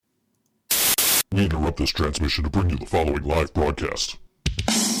We interrupt this transmission to bring you the following live broadcast.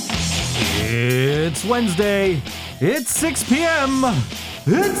 It's Wednesday. It's 6 p.m.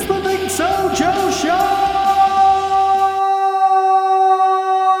 It's the ThinkSoJoE Show!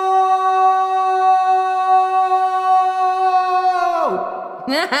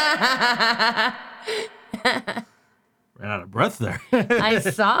 Ran out of breath there. I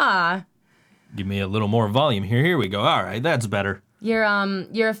saw. Give me a little more volume here. Here we go. All right, that's better.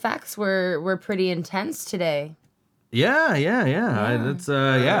 Your effects were pretty intense today. Yeah. They're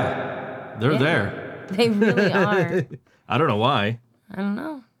Yeah. there. They really are. I don't know why. I don't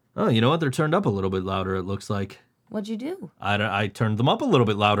know. Oh, you know what? They're turned up a little bit louder, it looks like. What'd you do? I turned them up a little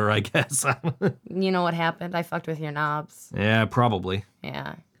bit louder, I guess. You know what happened? I fucked with your knobs. Yeah, probably.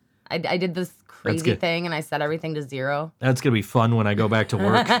 Yeah. I did this crazy thing and I set everything to 0. That's going to be fun when I go back to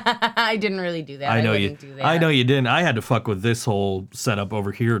work. I didn't really do that. I know wouldn't do that. I know you didn't. I had to fuck with this whole setup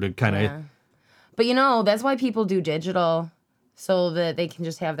over here to kind of... Yeah. But that's why people do digital, so that they can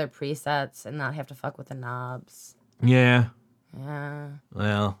just have their presets and not have to fuck with the knobs. Yeah. Yeah.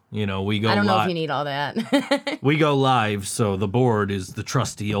 Well, we go I don't know live. if you need all that. We go live, so the board is the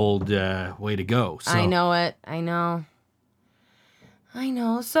trusty old way to go. So. I know it. I know.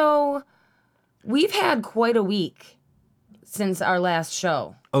 So, we've had quite a week since our last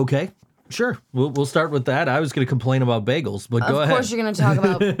show. Okay. Sure. We'll start with that. I was going to complain about bagels, but go ahead. Of course you're going to talk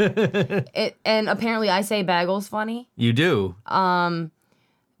about it. And apparently I say bagels funny. You do. But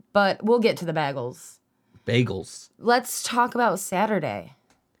we'll get to the bagels. Bagels. Let's talk about Saturday.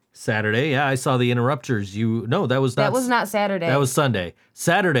 Saturday, yeah, I saw the Interrupters. That was not Saturday. That was Sunday.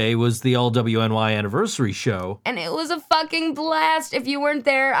 Saturday was the All WNY anniversary show. And it was a fucking blast. If you weren't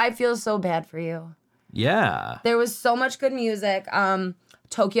there, I feel so bad for you. Yeah. There was so much good music.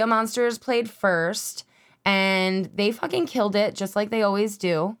 Tokyo Monsters played first, and they fucking killed it, just like they always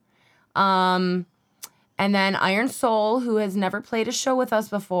do. And then Iron Soul, who has never played a show with us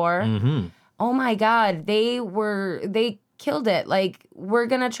before. Mm-hmm. Oh my God, they killed it. Like, we're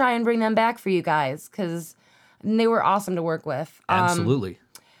gonna try and bring them back for you guys, because they were awesome to work with. Absolutely.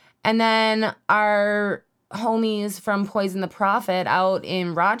 And then our homies from Poison the Prophet out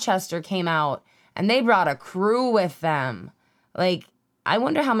in Rochester came out, and they brought a crew with them. Like, I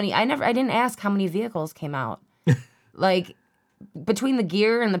wonder how many. I didn't ask how many vehicles came out. Like, between the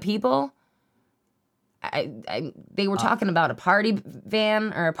gear and the people, they were talking about a party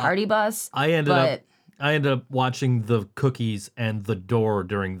van or a party bus. I ended up watching the cookies and the door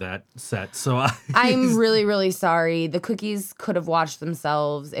during that set. So I'm really, really sorry. The cookies could have watched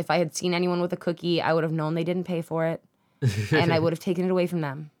themselves. If I had seen anyone with a cookie, I would have known they didn't pay for it, and I would have taken it away from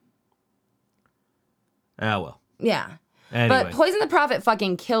them. Ah, well. Yeah. Anyway. But Poison the Prophet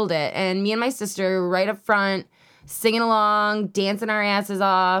fucking killed it. And me and my sister right up front, singing along, dancing our asses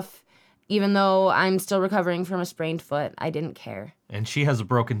off. Even though I'm still recovering from a sprained foot, I didn't care. And she has a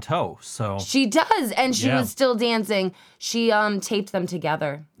broken toe, so... She does, and she was still dancing. She taped them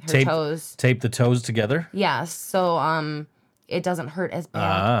together, her toes. Taped the toes together? Yes, so it doesn't hurt as bad.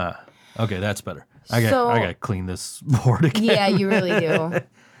 Ah, okay, that's better. I got to clean this board again. Yeah, you really do.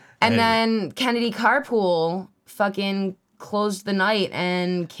 And then Kennedy Carpool fucking closed the night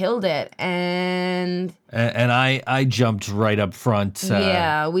and killed it, and I jumped right up front.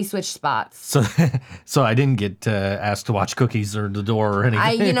 Yeah, we switched spots. So I didn't get asked to watch cookies or the door or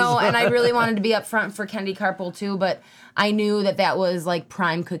anything. And I really wanted to be up front for Kennedy Carpool too, but I knew that was like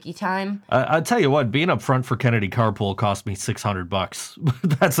prime cookie time. I'll tell you what, being up front for Kennedy Carpool cost me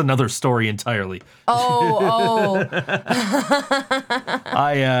 $600. That's another story entirely. Oh.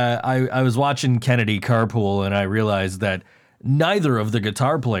 I was watching Kennedy Carpool and I realized that neither of the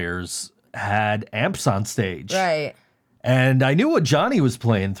guitar players had amps on stage. Right. And I knew what Johnny was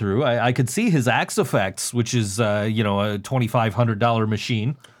playing through. I could see his Axe Effects, which is a $2,500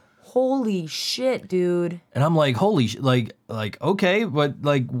 machine. Holy shit, dude. And I'm like, okay, but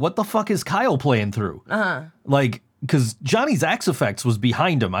like, what the fuck is Kyle playing through? Uh-huh. Like, because Johnny's Axe Effects was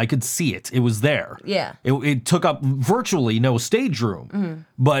behind him. I could see it. It was there. Yeah. It took up virtually no stage room. Mm-hmm.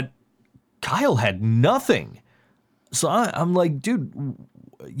 But Kyle had nothing. So I'm like, dude,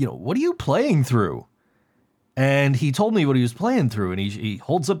 what are you playing through? And he told me what he was playing through. And he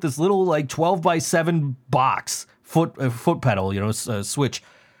holds up this little like 12x7 box, foot pedal, switch.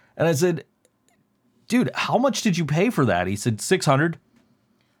 And I said, dude, how much did you pay for that? He said $600.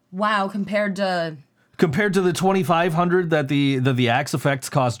 Wow, compared to the $2,500 that the Axe Effects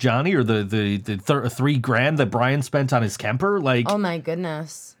cost Johnny, or the $3,000 that Brian spent on his Kemper. Like, oh my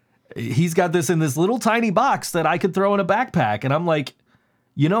goodness, he's got this in this little tiny box that I could throw in a backpack, and I'm like,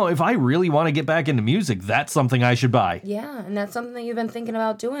 if I really want to get back into music, that's something I should buy. Yeah, and that's something that you've been thinking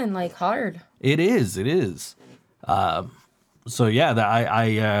about doing, like, hard. It is. So yeah,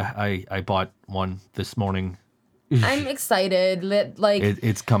 I bought one this morning. I'm excited.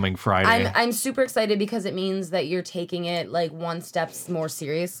 It's coming Friday. I'm super excited because it means that you're taking it like one step more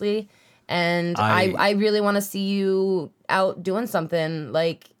seriously, and I really want to see you out doing something.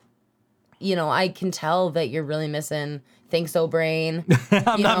 Like, I can tell that you're really missing ThinkSo Brain.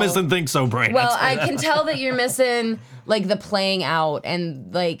 I'm not missing ThinkSo Brain. Well, I can tell that you're missing like the playing out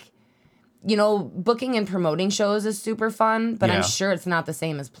and like. Booking and promoting shows is super fun, but I'm sure it's not the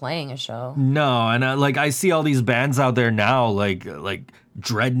same as playing a show. No, and I see all these bands out there now, like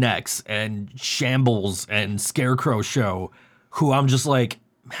Dreadnecks and Shambles and Scarecrow Show, who I'm just like,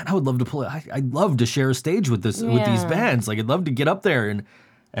 man, I would love to play. I'd love to share a stage with these bands. Like, I'd love to get up there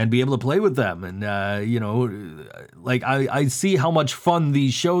and be able to play with them. And, I see how much fun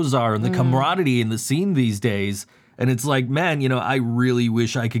these shows are and the camaraderie in the scene these days. And it's like, man, I really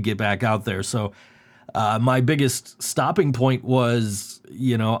wish I could get back out there. So my biggest stopping point was,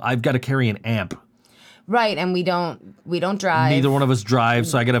 I've got to carry an amp. Right, and we don't drive. Neither one of us drive,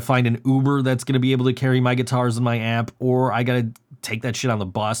 so I got to find an Uber that's going to be able to carry my guitars and my amp, or I got to take that shit on the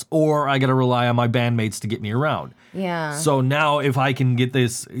bus, or I got to rely on my bandmates to get me around. Yeah. So now if I can get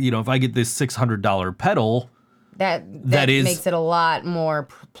this, if I get this $600 pedal... That makes it a lot more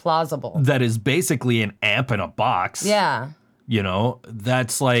plausible. That is basically an amp in a box. Yeah.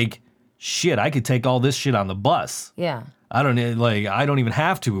 That's like, shit, I could take all this shit on the bus. Yeah. I don't even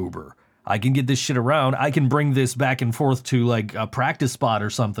have to Uber. I can get this shit around. I can bring this back and forth to like a practice spot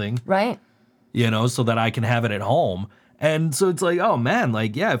or something. Right. So that I can have it at home. And so it's like, oh man,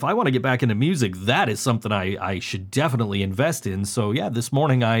 like, yeah, if I want to get back into music, that is something I should definitely invest in. So yeah, this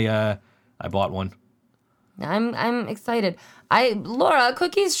morning I bought one. I'm excited. Laura,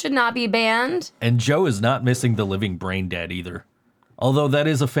 cookies should not be banned. And Joe is not missing the Living Brain Dead either. Although that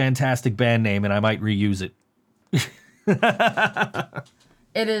is a fantastic band name and I might reuse it.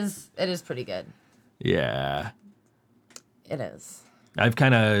 It is pretty good. Yeah. It is. I've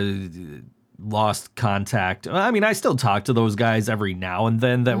kind of lost contact. I mean, I still talk to those guys every now and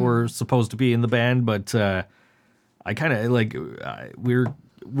then that were supposed to be in the band, but I kind of like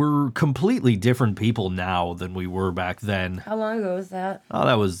we're completely different people now than we were back then. How long ago was that? Oh,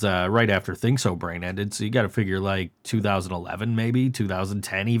 that was right after ThinkSo Brain ended. So you got to figure like 2011, maybe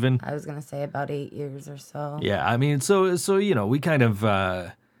 2010 even. I was going to say about 8 years or so. Yeah, I mean, so we kind of,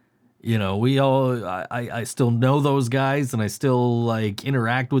 we all, I still know those guys and I still like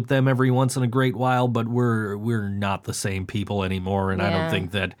interact with them every once in a great while, but we're not the same people anymore. And I don't think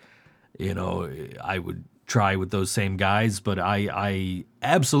that, I would try with those same guys, but I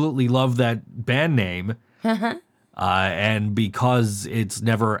absolutely love that band name. And because it's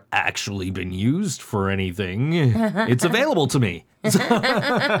never actually been used for anything, it's available to me.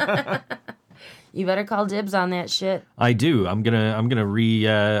 You better call dibs on that shit. I do. I'm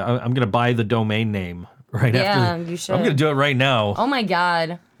gonna buy the domain name right after. Yeah, you should. I'm gonna do it right now. Oh my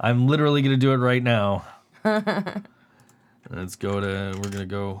god. I'm literally gonna do it right now. We're gonna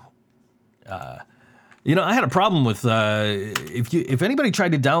go. I had a problem with if anybody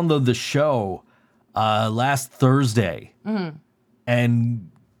tried to download the show last Thursday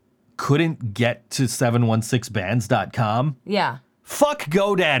and couldn't get to 716bands.com. Yeah. Fuck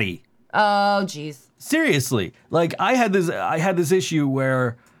GoDaddy. Oh, jeez. Seriously. Like I had this issue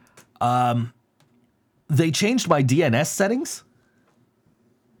where they changed my DNS settings,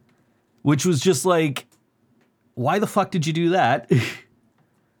 which was just like, why the fuck did you do that?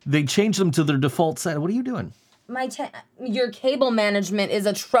 They changed them to their default set. What are you doing? Your cable management is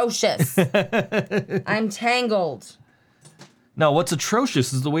atrocious. I'm tangled. No, what's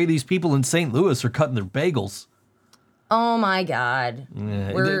atrocious is the way these people in St. Louis are cutting their bagels. Oh my god.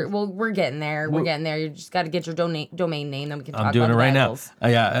 Yeah, we're getting there. We're getting there. You just got to get your domain name. Then we can talk I'm doing about it right bagels. now.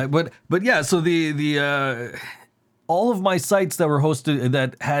 Yeah, but yeah. So the all of my sites that were hosted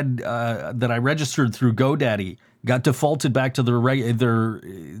that had that I registered through GoDaddy got defaulted back to their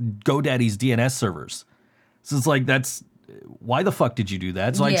GoDaddy's DNS servers. So it's like, why the fuck did you do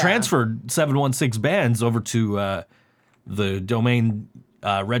that? So I transferred 716 bands over to the domain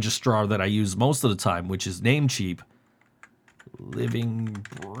registrar that I use most of the time, which is Namecheap,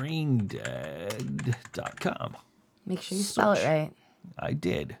 livingbraindead.com. Make sure you spell it right. I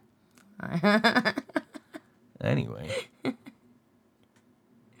did. Anyway.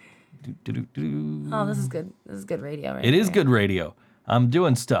 Oh, this is good. This is good radio, right? It is good radio. I'm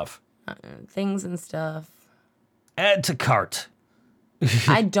doing stuff. Things and stuff. Add to cart.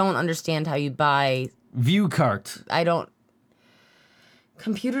 I don't understand how you buy. View cart. I don't.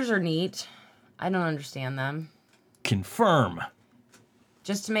 Computers are neat. I don't understand them. Confirm.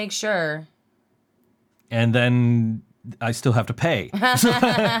 Just to make sure. And then I still have to pay.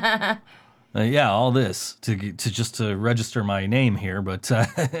 Yeah, all this to register my name here, but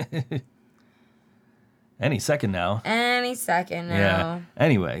any second now. Any second now. Yeah.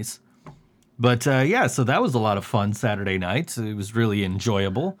 Anyways. But yeah, so that was a lot of fun Saturday night. It was really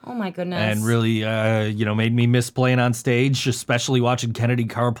enjoyable. Oh my goodness. And really, made me miss playing on stage, especially watching Kennedy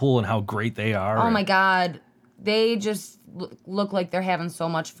Carpool and how great they are. Oh my God. They just look like they're having so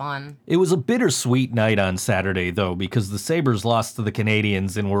much fun. It was a bittersweet night on Saturday, though, because the Sabres lost to the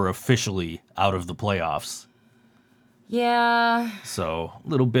Canadiens and were officially out of the playoffs. Yeah. So, a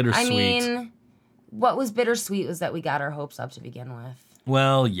little bittersweet. I mean, what was bittersweet was that we got our hopes up to begin with.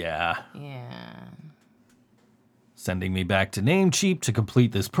 Well, yeah. Yeah. Sending me back to Namecheap to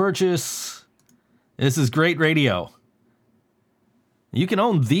complete this purchase. This is great radio. You can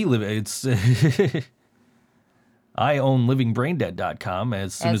own it's I own livingbraindead.com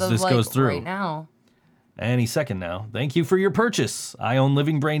as soon as this goes through. Right now. Any second now. Thank you for your purchase. I own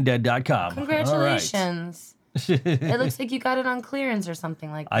livingbraindead.com. Congratulations. It looks like you got it on clearance or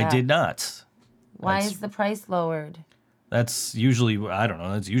something like that. I did not. Why is the price lowered? That's usually, I don't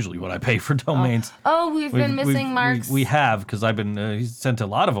know, that's usually what I pay for domains. Oh, we've been missing Mark's. We have, because I've been, he's sent a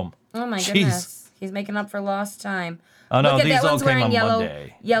lot of them. Oh my goodness. He's making up for lost time. Oh no, Look at these that all one's came wearing on yellow,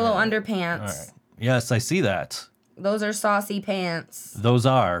 Monday. yellow underpants. All right. Yes, I see that. Those are saucy pants. Those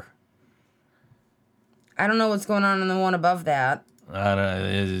are. I don't know what's going on in the one above that.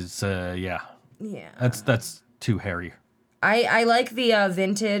 Yeah. Yeah. That's too hairy. I like the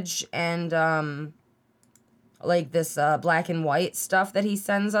vintage and like this black and white stuff that he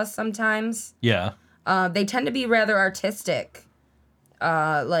sends us sometimes. Yeah. They tend to be rather artistic.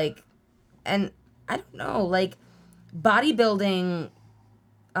 And I don't know, like bodybuilding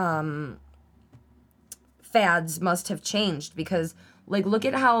fads must have changed because like look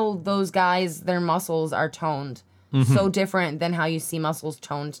at how those guys, their muscles are toned. Mm-hmm. So different than how you see muscles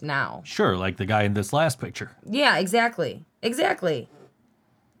toned now. Sure, like the guy in this last picture. Yeah, exactly.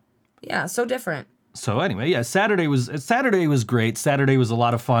 Yeah, so different. So anyway, yeah, Saturday was great. Saturday was a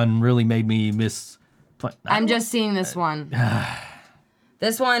lot of fun. Really made me miss. I'm just seeing this one.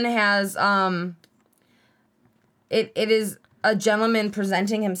 This one has it is a gentleman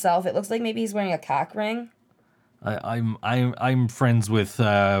presenting himself. It looks like maybe he's wearing a cock ring. I'm friends with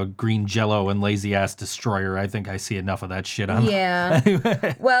Green Jello and Lazy Ass Destroyer. I think I see enough of that shit on.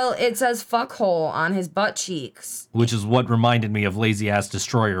 Yeah. Well, it says fuckhole on his butt cheeks. Which is what reminded me of Lazy Ass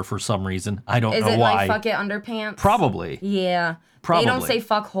Destroyer for some reason. I don't know why. Is it like fuck it underpants? Probably. Yeah. Probably. They don't say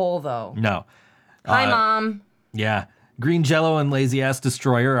fuckhole though. No. Hi, Mom. Yeah. Green Jello and Lazy Ass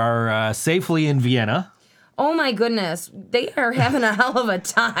Destroyer are safely in Vienna. Oh my goodness, they are having a hell of a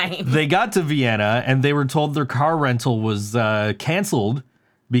time. They got to Vienna and they were told their car rental was canceled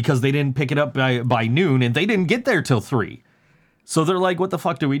because they didn't pick it up by noon and they didn't get there till 3. So they're like, what the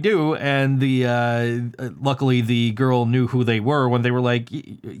fuck do we do? And luckily the girl knew who they were when they were like,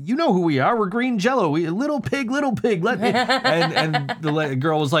 you know who we are. We're Green Jello. Little pig. Let me. and the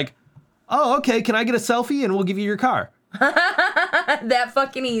girl was like, oh, okay. Can I get a selfie and we'll give you your car? That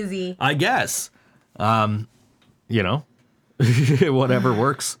fucking easy. I guess. Whatever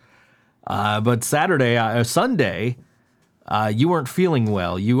works. But Sunday, you weren't feeling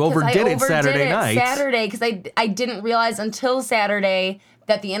well. You overdid it Saturday night. Saturday, because I didn't realize until Saturday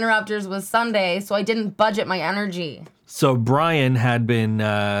that the Interrupters was Sunday, so I didn't budget my energy. So Brian had been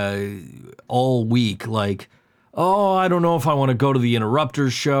all week like, oh, I don't know if I want to go to the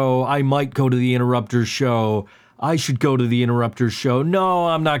Interrupters show. I might go to the Interrupters show. I should go to the Interrupters show. No,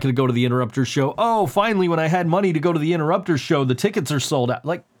 I'm not going to go to the Interrupters show. Oh, finally, when I had money to go to the Interrupters show, the tickets are sold out.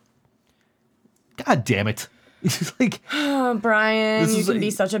 Like, God damn it. It's like, oh, Brian, you can be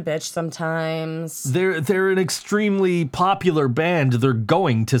such a bitch sometimes. They're an extremely popular band. They're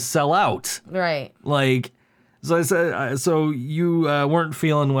going to sell out. Right. Like, so I said, so you weren't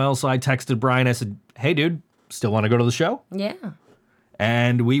feeling well, so I texted Brian. I said, hey, dude, still want to go to the show? Yeah.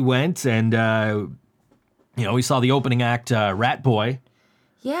 And we went and... we saw the opening act, Rat Boy.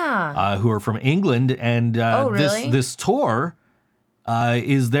 Yeah. Who are from England. And really? this tour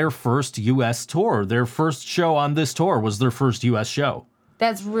is their first U.S. tour. Their first show on this tour was their first U.S. show.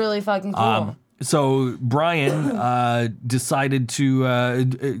 That's really fucking cool. So Brian decided to,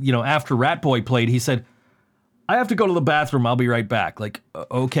 after Rat Boy played, he said, I have to go to the bathroom. I'll be right back. Like,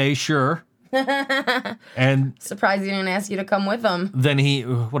 okay, sure. And surprised he didn't ask you to come with him. Then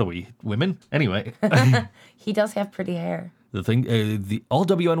what are we, women? Anyway. He does have pretty hair. The thing, the all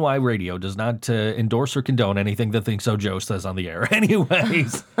WNY radio does not endorse or condone anything that ThinkSoJoE says on the air.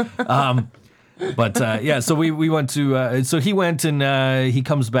 Anyways, so we went to. So he went and he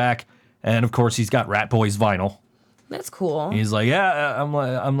comes back, and of course he's got Rat Boy's vinyl. That's cool. He's like, yeah.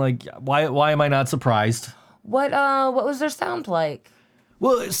 I'm like, why am I not surprised? What was their sound like?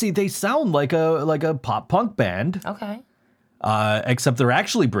 Well, see, they sound like a pop punk band. Okay. Except they're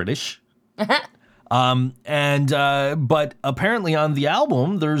actually British. But apparently on the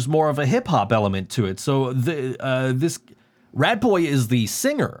album, there's more of a hip hop element to it. So this Rat Boy is the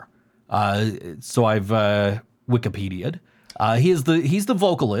singer. So I've Wikipedia'd. He's the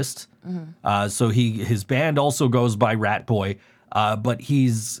vocalist. Mm-hmm. So his band also goes by Rat Boy. But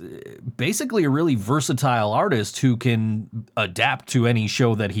he's basically a really versatile artist who can adapt to any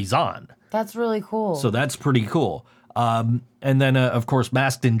show that he's on. That's really cool. So that's pretty cool. And then, of course,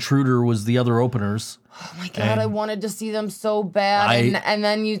 Masked Intruder was the other openers. Oh my God, I wanted to see them so bad. And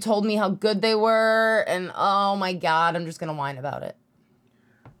then you told me how good they were. And oh my God, I'm just going to whine about it.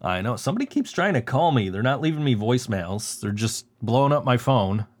 I know. Somebody keeps trying to call me. They're not leaving me voicemails. They're just blowing up my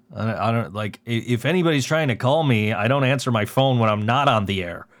phone. I don't like, if anybody's trying to call me, I don't answer my phone when I'm not on the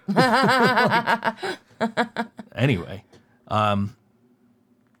air. Anyway.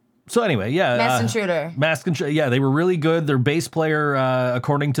 So anyway, yeah. Masked Intruder. Yeah, they were really good. Their bass player,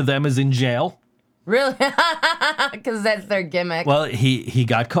 according to them, is in jail. Really? Because that's their gimmick. Well, he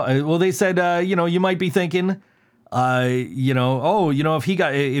got caught. Well, they said, you might be thinking, if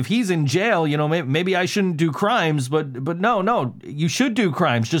he's in jail, maybe I shouldn't do crimes, but no, you should do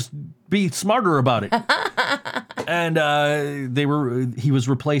crimes. Just be smarter about it. And he was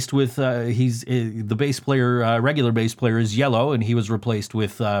replaced with the bass player, regular bass player is yellow, and he was replaced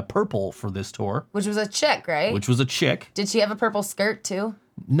with purple for this tour. Which was a chick, right? Which was a chick. Did she have a purple skirt too?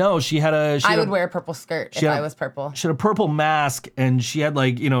 No, I would wear a purple skirt if I was purple. She had a purple mask, and she had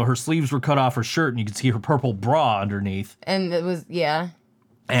her sleeves were cut off her shirt, and you could see her purple bra underneath. And it was, yeah.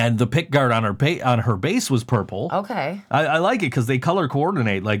 And the pick guard on her bass was purple. Okay. I like it because they color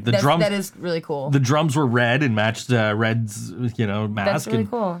coordinate. Like the drums. That is really cool. The drums were red and matched Red's mask. That's really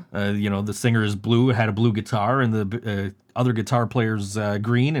cool. The singer is blue, had a blue guitar, and the other guitar player's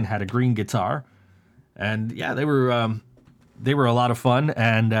green and had a green guitar. And yeah, they were a lot of fun.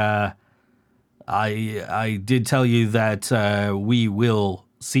 And I did tell you that we will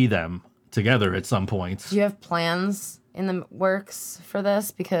see them together at some point. Do you have plans in the works for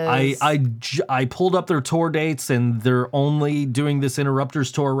this? Because I pulled up their tour dates, and they're only doing this Interrupters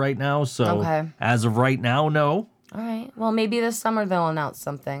tour right now. So as of right now, no. All right. Well, maybe this summer they'll announce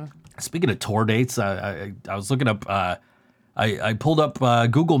something. Speaking of tour dates, I was looking up. I pulled up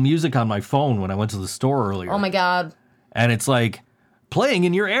Google Music on my phone when I went to the store earlier. Oh my God. And it's like playing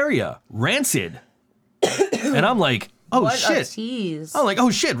in your area, Rancid. And I'm like, oh what shit. A tease. I'm like, oh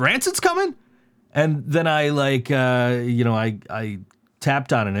shit, Rancid's coming? And then I I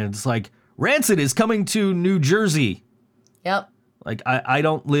tapped on it, and it's like, Rancid is coming to New Jersey. Yep. Like, I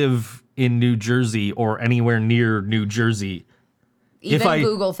don't live in New Jersey or anywhere near New Jersey. Even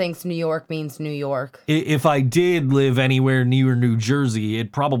Google thinks New York means New York. If I did live anywhere near New Jersey,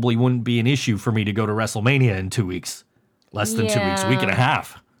 it probably wouldn't be an issue for me to go to WrestleMania in 2 weeks. Less than 2 weeks, week and a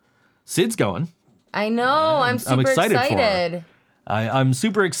half. Sid's going. I know. I'm super excited. For her. I'm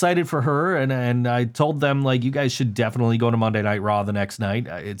super excited for her, and I told them, like, you guys should definitely go to Monday Night Raw the next night.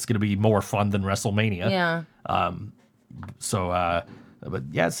 It's going to be more fun than WrestleMania. Yeah. But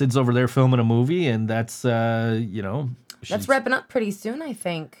yeah, Sid's over there filming a movie, and that's, that's wrapping up pretty soon, I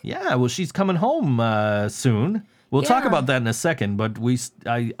think. Yeah, well, she's coming home soon. We'll talk about that in a second, but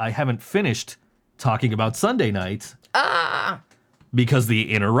I haven't finished talking about Sunday night. Because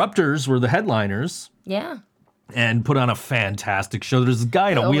the Interrupters were the headliners. Yeah. And put on a fantastic show. There's a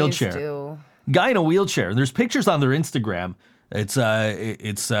guy in a wheelchair. Guy in a wheelchair. There's pictures on their Instagram. It's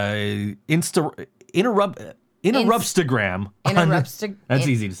Interrupstagram. That's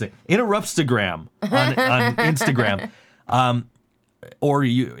easy to say. Interrupstagram on Instagram. Or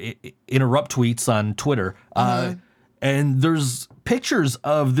you interrupt tweets on Twitter. And there's pictures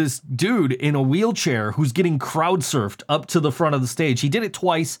of this dude in a wheelchair who's getting crowd surfed up to the front of the stage. He did it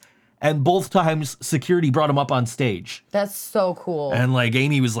twice, and both times security brought him up on stage. That's so cool. And like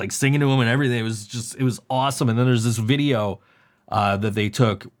Amy was like singing to him and everything. It was awesome. And then there's this video that they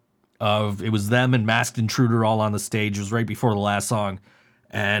took of, it was them and Masked Intruder all on the stage. It was right before the last song.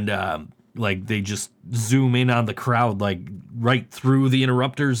 And like they just zoom in on the crowd, like right through the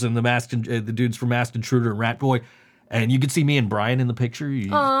Interrupters and the dudes from Masked Intruder and Rat Boy. And you can see me and Brian in the picture.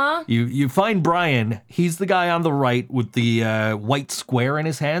 You find Brian. He's the guy on the right with the white square in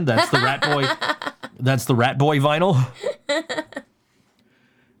his hand. That's the Rat Boy. That's the Rat Boy vinyl.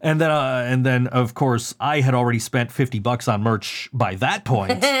 And then, of course, I had already spent $50 on merch by that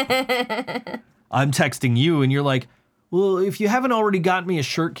point. I'm texting you, and you're like, well, if you haven't already got me a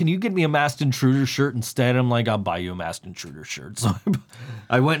shirt, can you get me a Masked Intruder shirt instead? I'm like, I'll buy you a Masked Intruder shirt. So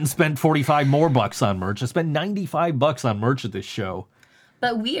I went and spent $45 more on merch. I spent $95 on merch at this show.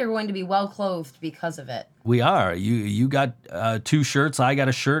 But we are going to be well clothed because of it. We are. You got 2 shirts. I got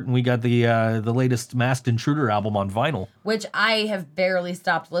a shirt, and we got the latest Masked Intruder album on vinyl, which I have barely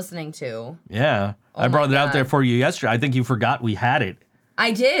stopped listening to. Yeah, I brought it out there for you yesterday. I think you forgot we had it.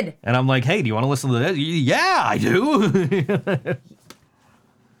 I did. And I'm like, hey, do you want to listen to this? Yeah, I do.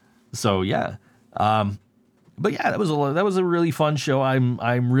 So yeah, but yeah, that was a really fun show.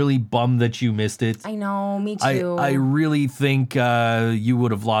 I'm really bummed that you missed it. I know, me too. I really think you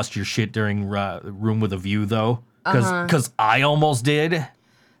would have lost your shit during Room with a View though, because I almost did.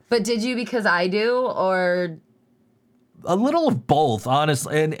 But did you because I do, or? A little of both,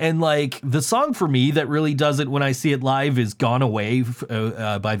 honestly, and like the song for me that really does it when I see it live is "Gone Away"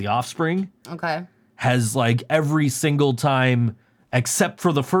 by The Offspring. Okay. Has like every single time, except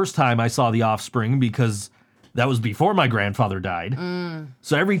for the first time I saw The Offspring, because that was before my grandfather died.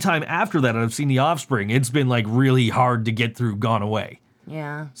 So every time after that I've seen The Offspring, it's been like really hard to get through "Gone Away."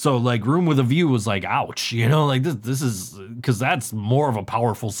 Yeah. So like "Room with a View" was like, ouch, like this is, because that's more of a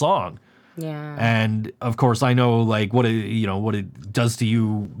powerful song. Yeah. And of course I know like what it does to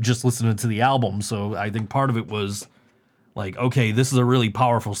you just listening to the album. So I think part of it was like, okay, this is a really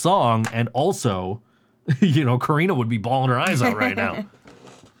powerful song, and also, Karina would be bawling her eyes out right now.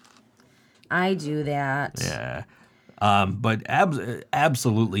 I do that. Yeah. But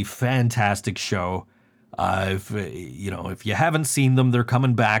absolutely fantastic show. If you haven't seen them, they're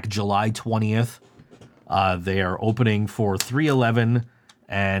coming back July 20th. They are opening for 311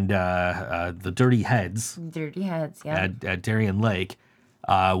 and the Dirty Heads. Dirty Heads, yeah. At Darien Lake,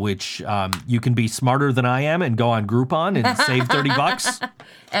 which you can be smarter than I am and go on Groupon and save $30.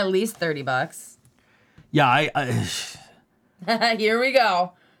 At least $30. Yeah, Here we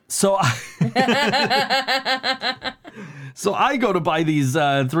go. So I go to buy these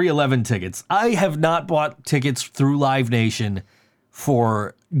 311 tickets. I have not bought tickets through Live Nation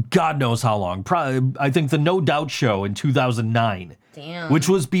for God knows how long. Probably, I think the No Doubt show in 2009. Damn. Which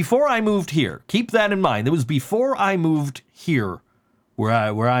was before I moved here. Keep that in mind. It was before I moved here, where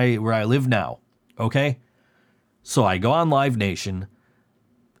I live now. Okay? So I go on Live Nation.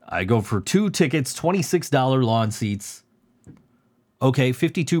 I go for 2 tickets, $26 lawn seats. Okay,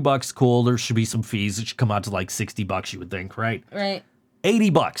 $52, cool. There should be some fees. It should come out to like $60, you would think, right? Right.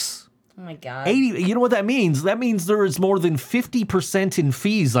 $80. Oh my God. 80. You know what that means? That means there is more than 50% in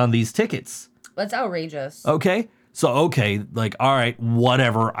fees on these tickets. That's outrageous. Okay. So, like, all right,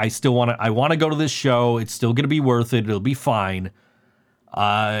 whatever. I want to go to this show. It's still going to be worth it. It'll be fine.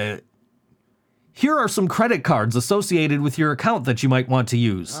 Here are some credit cards associated with your account that you might want to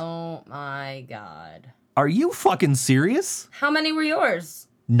use. Oh my God. Are you fucking serious? How many were yours?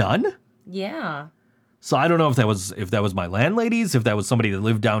 None? Yeah. So I don't know if that was my landlady's, if that was somebody that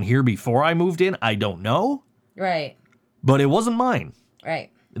lived down here before I moved in. I don't know. Right. But it wasn't mine.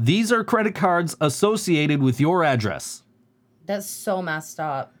 Right. These are credit cards associated with your address. That's so messed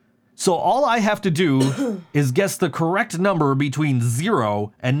up. So all I have to do is guess the correct number between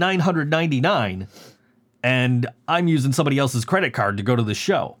 0 and 999, and I'm using somebody else's credit card to go to the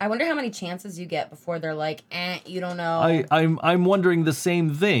show. I wonder how many chances you get before they're like, you don't know. I'm wondering the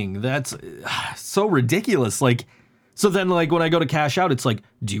same thing. That's so ridiculous. Like, so then like when I go to cash out, it's like,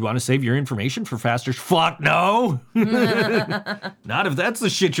 do you want to save your information for faster? Fuck no. Not if that's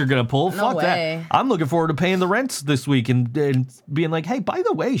the shit you're going to pull. No Fuck way. that. I'm looking forward to paying the rent this week and being like, hey, by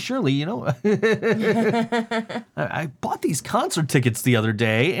the way, Shirley, I bought these concert tickets the other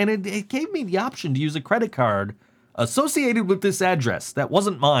day and it gave me the option to use a credit card associated with this address that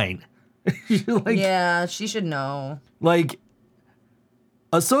wasn't mine. Like, yeah, she should know. Like,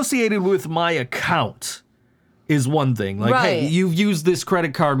 associated with my account is one thing. Like, right. Hey, you've used this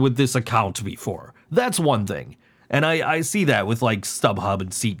credit card with this account before. That's one thing. And I see that with like StubHub and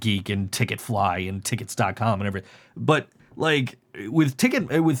SeatGeek and Ticketfly and Tickets.com and everything. But like with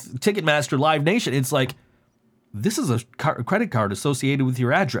Ticketmaster Live Nation, it's like, this is a credit card associated with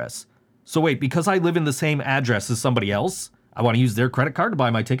your address. So wait, because I live in the same address as somebody else, I want to use their credit card to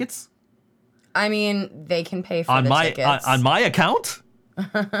buy my tickets? I mean, they can pay for the tickets. On my account?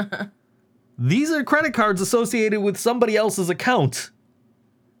 These are credit cards associated with somebody else's account.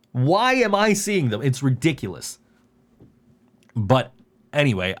 Why am I seeing them? It's ridiculous. But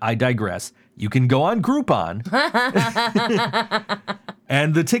anyway, I digress. you can go on Groupon.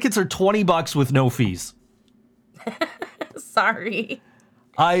 And the tickets are $20 with no fees. Sorry.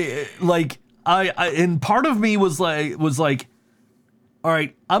 And part of me was like, all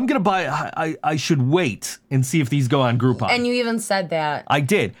right, I'm going to buy, I should wait and see if these go on Groupon. And you even said that. I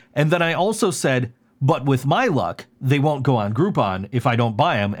did. And then I also said, but with my luck, they won't go on Groupon if I don't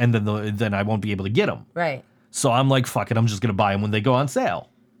buy them, and then I won't be able to get them. Right. So I'm like, fuck it, I'm just going to buy them when they go on sale.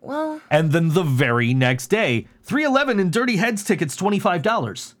 Well. And then the very next day, 311 and Dirty Heads tickets,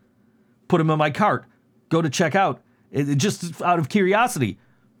 $25. Put them in my cart. Go to check out. Just out of curiosity.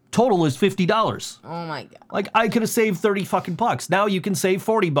 Total is $50. Oh my God. Like, I could have saved 30 fucking bucks. Now you can save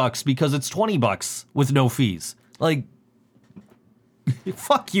 $40 because it's $20 with no fees. Like,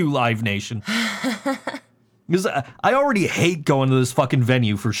 fuck you, Live Nation. Because I already hate going to this fucking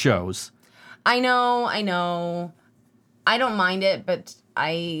venue for shows. I know. I don't mind it, but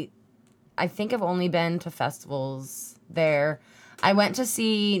I think I've only been to festivals there. I went to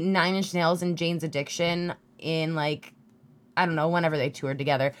see Nine Inch Nails and Jane's Addiction in, like, I don't know, whenever they toured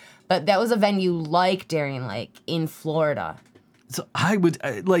together. But that was a venue like Darien Lake in Florida. So I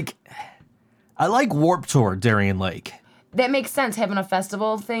like Warped Tour, Darien Lake. That makes sense, having a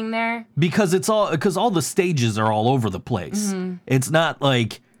festival thing there. Because all the stages are all over the place. Mm-hmm. It's not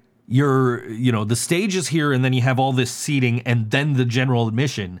like the stage is here and then you have all this seating and then the general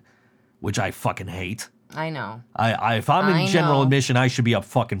admission, which I fucking hate. I know. If I'm in general admission, I should be up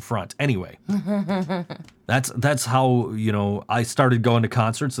fucking front. Anyway, that's how, I started going to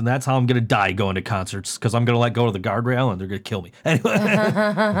concerts, and that's how I'm going to die going to concerts, because I'm going to let go of the guardrail and they're going to kill me. Anyway,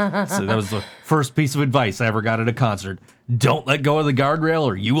 so that was the first piece of advice I ever got at a concert. Don't let go of the guardrail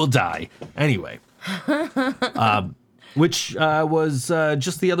or you will die. Anyway, which was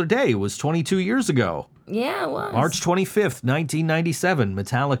just the other day. It was 22 years ago. Yeah, it was. March 25th, 1997,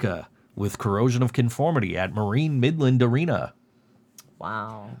 Metallica with Corrosion of Conformity at Marine Midland Arena.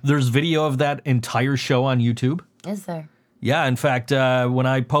 Wow. There's video of that entire show on YouTube. Is there? Yeah, in fact, when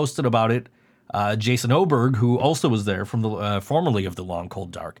I posted about it, Jason Oberg, who also was there from the formerly of the Long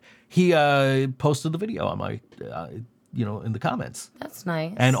Cold Dark, he posted the video on my, in the comments. That's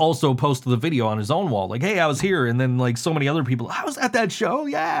nice. And also posted the video on his own wall, like, hey, I was here, and then like so many other people, I was at that show,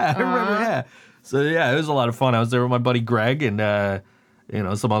 yeah, I remember, yeah. So yeah, it was a lot of fun. I was there with my buddy Greg and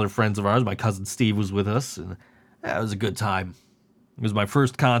some other friends of ours. My cousin Steve was with us, and yeah, it was a good time. It was my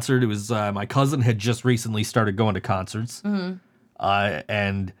first concert. It was my cousin had just recently started going to concerts,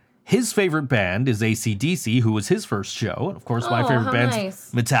 and his favorite band is AC/DC, who was his first show. And of course, my favorite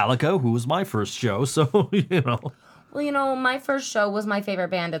band's Metallica, who was my first show. So Well, my first show was my favorite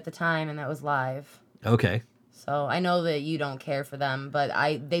band at the time, and that was Live. Okay. So I know that you don't care for them, but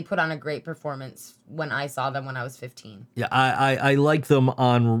they put on a great performance when I saw them when I was 15. Yeah, I like them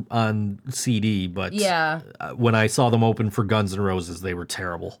on CD, but yeah, when I saw them open for Guns N' Roses, they were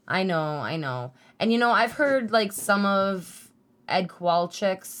terrible. I know. And I've heard like some of Ed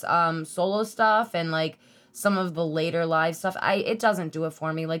Kowalczyk's solo stuff and like some of the later live stuff. It doesn't do it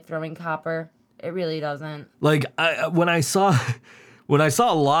for me, like Throwing Copper. It really doesn't. Like when I saw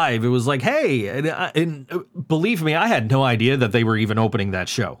Live, it was like, hey, and believe me, I had no idea that they were even opening that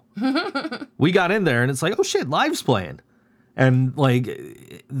show. We got in there and it's like, oh shit, Live's playing. And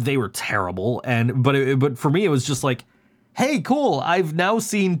like, they were terrible. But for me, it was just like, hey, cool. I've now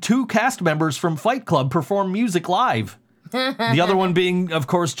seen 2 cast members from Fight Club perform music live. The other one being, of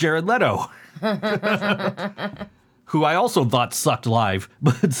course, Jared Leto. Who I also thought sucked live.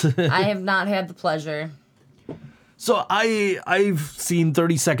 But I have not had the pleasure. So I've seen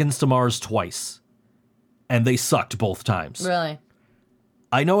 30 Seconds to Mars twice, and they sucked both times. Really?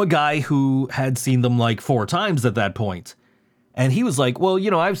 I know a guy who had seen them like 4 times at that point, and he was like, well,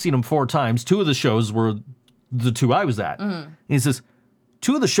 I've seen them 4 times. 2 of the shows were the 2 I was at. Mm-hmm. And he says,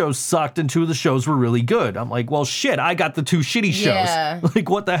 2 of the shows sucked and 2 of the shows were really good. I'm like, well, shit, I got the 2 shitty shows. Yeah. Like,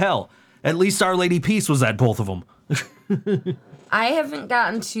 what the hell? At least Our Lady Peace was at both of them. I haven't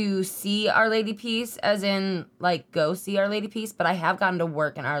gotten to see Our Lady Peace, as in, like, go see Our Lady Peace, but I have gotten to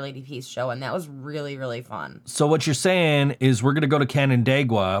work an Our Lady Peace show, and that was really, really fun. So what you're saying is we're going to go to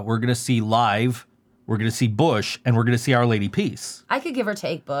Canandaigua, we're going to see Live, we're going to see Bush, and we're going to see Our Lady Peace. I could give or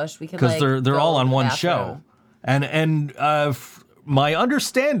take Bush. We could, because they're all on one show. And my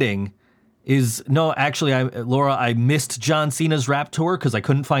understanding is, no, actually, Laura, I missed John Cena's rap tour because I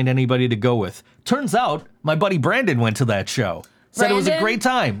couldn't find anybody to go with. Turns out, my buddy Brandon went to that show. Said it was a great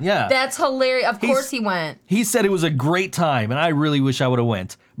time, yeah. That's hilarious. Of course he went. He said it was a great time, and I really wish I would have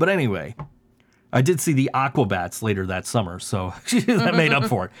went. But anyway, I did see the Aquabats later that summer, so that made up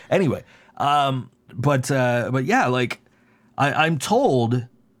for it. Anyway, but yeah, like, I'm told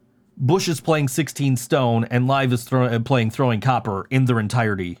Bush is playing 16 Stone, and Live is playing Throwing Copper in their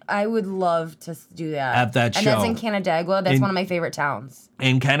entirety. I would love to do that. At that and show. And that's in Canandaigua. That's one of my favorite towns.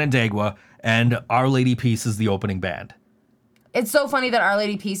 In Canandaigua, and Our Lady Peace is the opening band. It's so funny that Our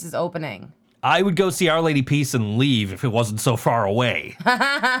Lady Peace is opening. I would go see Our Lady Peace and leave if it wasn't so far away.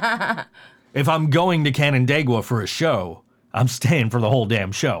 If I'm going to Canandaigua for a show, I'm staying for the whole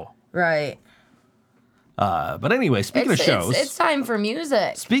damn show. Right. But anyway, speaking of shows. It's time for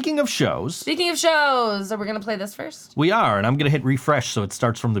music. Speaking of shows. Are we going to play this first? We are, and I'm going to hit refresh so it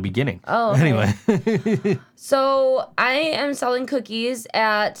starts from the beginning. Oh, okay. Anyway. So I am selling cookies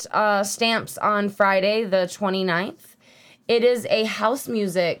at Stamps on Friday, the 29th. It is a house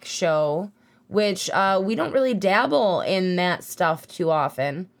music show, which we don't really dabble in that stuff too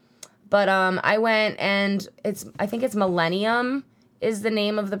often. But I went and I think it's Millennium is the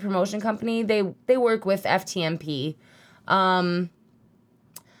name of the promotion company. They work with FTMP. I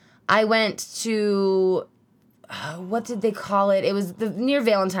went to, what did they call it? It was near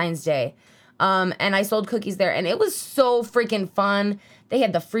Valentine's Day. And I sold cookies there, and it was so freaking fun. They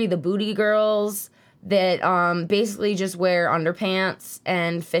had the Free the Booty girls that basically just wear underpants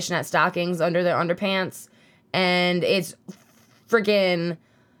and fishnet stockings under their underpants. And it's freaking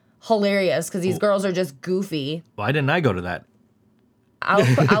hilarious because these girls are just goofy. Why didn't I go to that?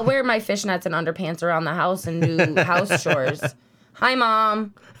 I'll wear my fishnets and underpants around the house and do house chores. Hi,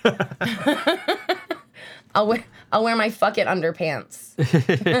 Mom. I'll wear my fuck it underpants.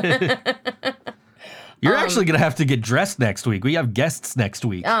 You're actually gonna have to get dressed next week. We have guests next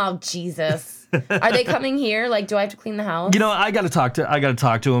week. Oh, Jesus. Are they coming here? Like, do I have to clean the house? You know, I gotta talk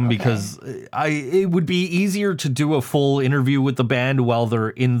to them because it would be easier to do a full interview with the band while they're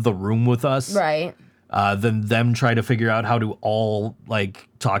in the room with us. Right. Than them try to figure out how to all, like,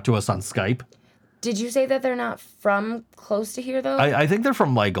 talk to us on Skype. Did you say that they're not from close to here, though? I think they're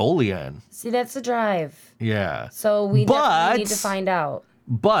from Ligolian. See, that's a drive. Yeah. So we definitely need to find out.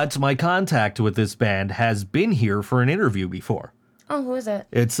 But my contact with this band has been here for an interview before. Oh, who is it?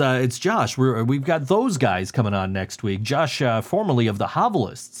 It's Josh. We've got those guys coming on next week. Josh, formerly of the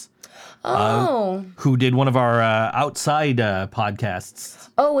Hovelists. Oh. Who did one of our outside podcasts.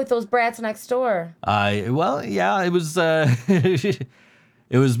 Oh, with those brats next door. Well, yeah, it was it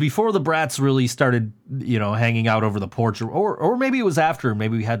was before the brats really started, hanging out over the porch, or maybe it was after.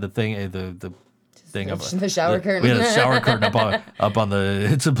 Maybe we had the thing, the thing of the shower curtain. We had a shower curtain up on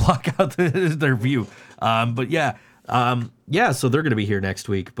the to block out their view. But yeah, so they're gonna be here next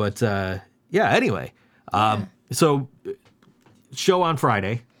week. But anyway, so show on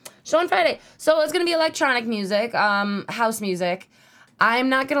Friday. So it's going to be electronic music, house music. I'm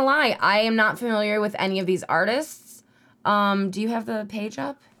not going to lie. I am not familiar with any of these artists. Do you have the page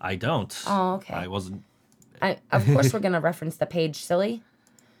up? I don't. Oh, okay. I wasn't. Of course, we're going to reference the page, silly.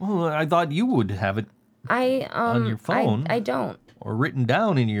 Well, I thought you would have it on your phone. I don't. Or written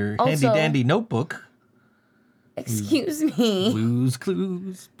down in your handy-dandy notebook. Excuse me. Blues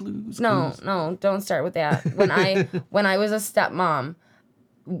Clues. No, don't start with that. When I was a stepmom,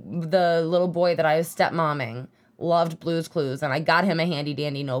 the little boy that I was stepmomming loved Blues Clues, and I got him a handy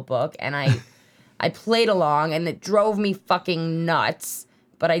dandy notebook, and I played along, and it drove me fucking nuts,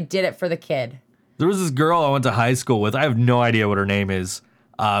 but I did it for the kid. There was this girl I went to high school with. I have no idea what her name is,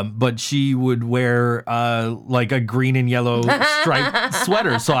 but she would wear like a green and yellow striped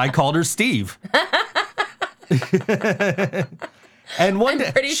sweater, so I called her Steve. And one day,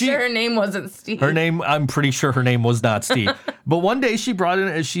 I'm pretty sure her name wasn't Steve. I'm pretty sure her name was not Steve. But one day she brought in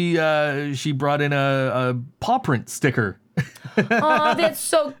a paw print sticker. Oh, that's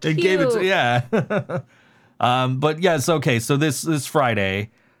so cute. And gave it to, yeah. But yes, okay. So this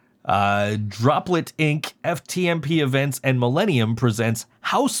Friday, Droplet Inc., FTMP Events, and Millennium presents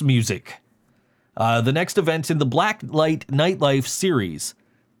House Music. The next event in the Black Light Nightlife series.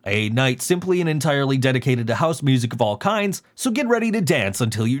 A night simply and entirely dedicated to house music of all kinds, so get ready to dance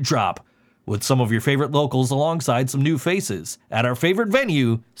until you drop. With some of your favorite locals alongside some new faces. At our favorite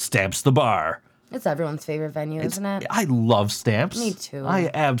venue, Stamps the Bar. It's everyone's favorite venue, isn't it? I love Stamps. Me too.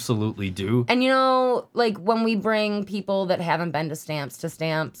 I absolutely do. And like when we bring people that haven't been to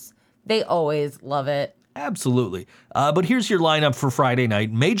Stamps, they always love it. Absolutely. But here's your lineup for Friday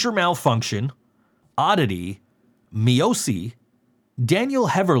night. Major Malfunction, Oddity, Miosi, Daniel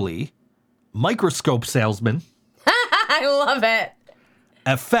Heverly, Microscope Salesman. I love it.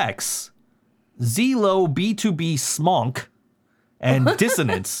 Effects, Zelo B2B Smonk, and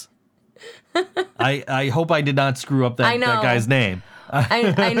Dissonance. I hope I did not screw up that guy's name.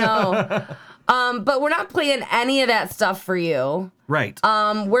 I know. But we're not playing any of that stuff for you. Right.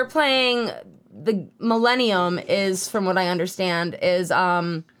 We're playing the Millennium is, from what I understand, is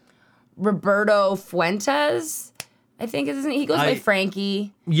Roberto Fuentes, I think is his name. He goes by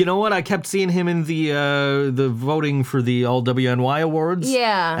Frankie. You know what? I kept seeing him in the voting for the All WNY Awards.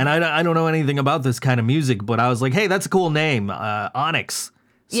 Yeah. And I don't know anything about this kind of music, but I was like, hey, that's a cool name, Onyx.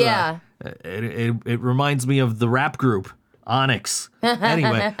 So, Yeah. It reminds me of the rap group Onyx.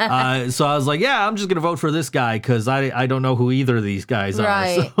 Anyway, so I was like, yeah, I'm just gonna vote for this guy because I don't know who either of these guys are.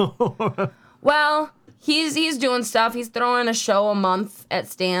 Right. So. Well, he's doing stuff. He's throwing a show a month at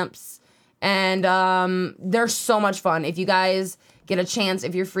Stamps, and they're so much fun. If you guys get a chance,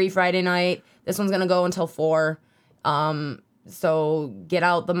 if you're free Friday night, this one's gonna go until 4. So get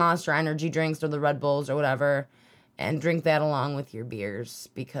out the Monster Energy drinks or the Red Bulls or whatever, and drink that along with your beers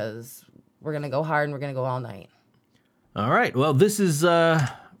because we're gonna go hard and we're gonna go all night. All right. Well, this is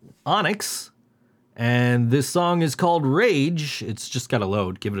Onyx, and this song is called Rage. It's just got to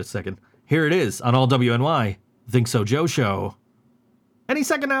load. Give it a second. Here it is on All WNY, ThinkSoJoE Show. Any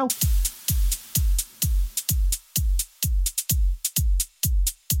second now.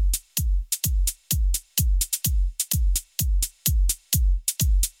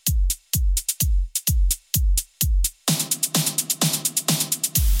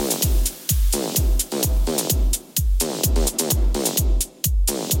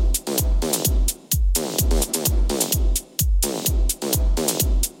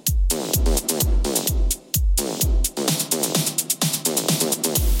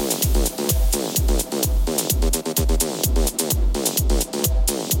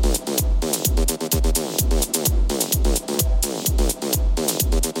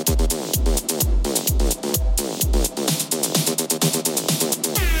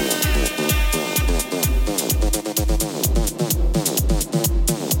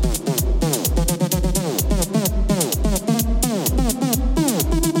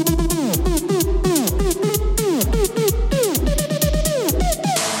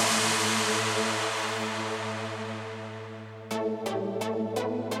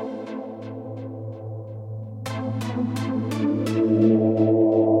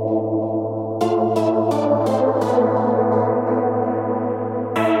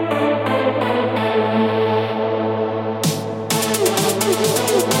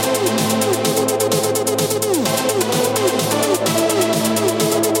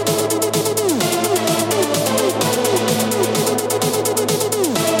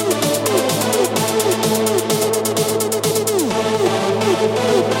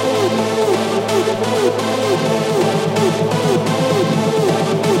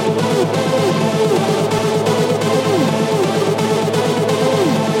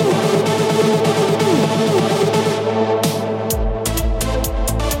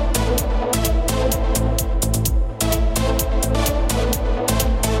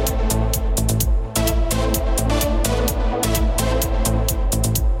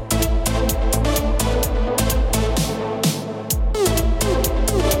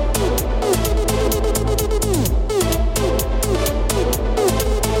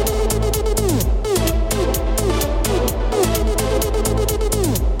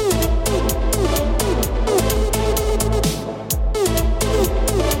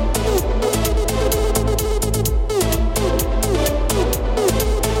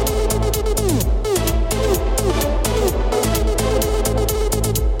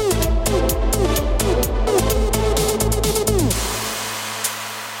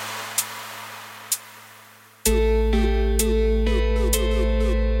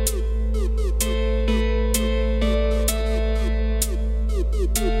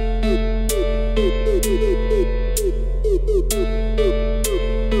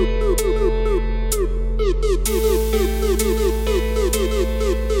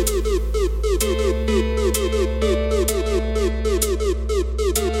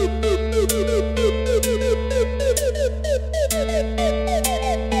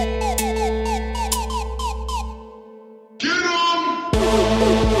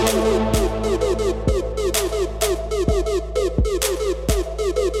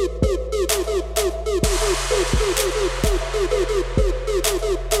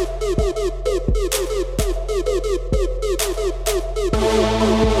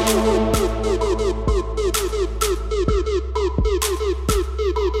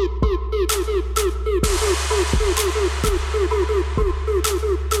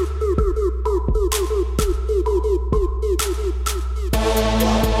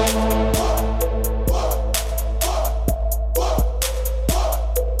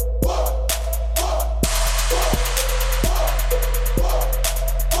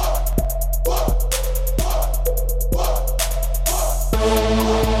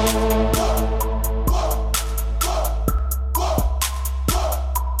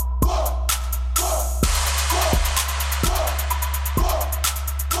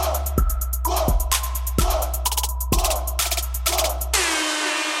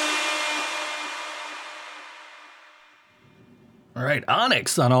 right,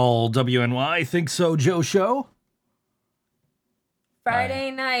 Onyx on all WNY Think So Joe show.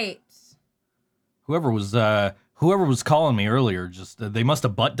 Friday night. Whoever was calling me earlier, just they must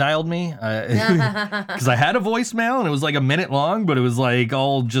have butt dialed me because I had a voicemail and it was like a minute long, but it was like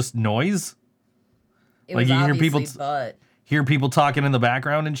all just noise. It Like was you hear obviously people butt. hear people talking in the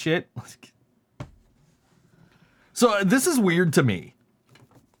background and shit. So this is weird to me.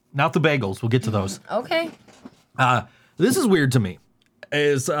 Not the bagels. We'll get to those. Okay. This is weird to me.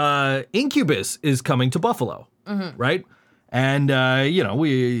 Is Incubus is coming to Buffalo, right? And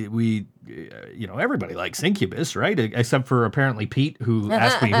we everybody likes Incubus, right? Except for apparently Pete, who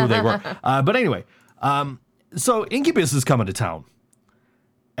asked me who they were. But anyway, so Incubus is coming to town,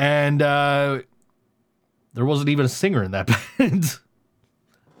 and there wasn't even a singer in that band.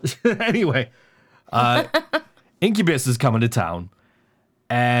 Anyway, Incubus is coming to town,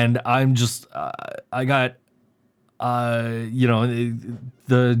 and I'm just I got.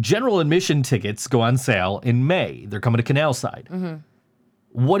 The general admission tickets go on sale in May. They're coming to Canal Side. Mm-hmm.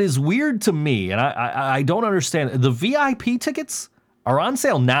 What is weird to me, and I don't understand, the VIP tickets are on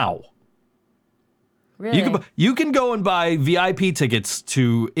sale now. Really? You can go and buy VIP tickets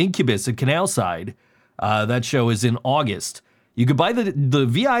to Incubus at Canal Side. That show is in August. You could buy the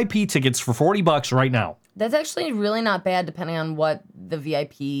VIP tickets for $40 right now. That's actually really not bad, depending on what the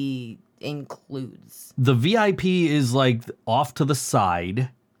VIP includes. The VIP is like off to the side.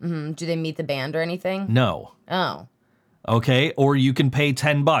 Mm-hmm. Do they meet the band or anything? No. Oh. Okay, or you can pay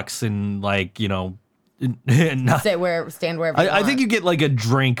 $10 and Stand wherever you I want. think you get like a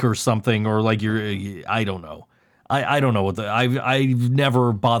drink or something, or like I don't know. I don't know what I've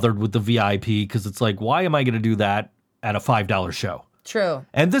never bothered with the VIP because it's like, why am I going to do that at a $5 show? True.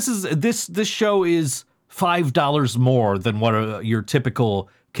 And this show is $5 more than what your typical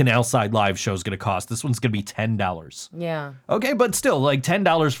Canal Side live show is going to cost. This one's going to be $10. Yeah. Okay, but still, like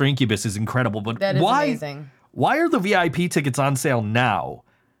 $10 for Incubus is incredible. But That is why? amazing. Why are the VIP tickets on sale now,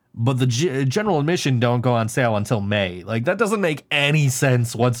 but the general admission don't go on sale until May? Like, that doesn't make any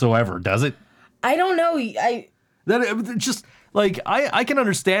sense whatsoever, does it? I don't know. That just like I can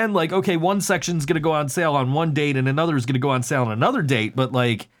understand, like, okay, one section's gonna go on sale on one date and another is gonna go on sale on another date, but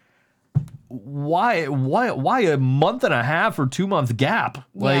like, why a month and a half or 2 month gap?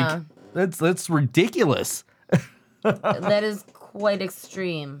 Yeah. Like, that's ridiculous. That is quite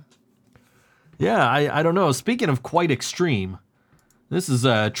extreme. Yeah, I don't know. Speaking of quite extreme, this is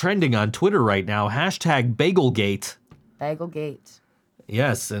trending on Twitter right now. Hashtag Bagelgate. Bagelgate.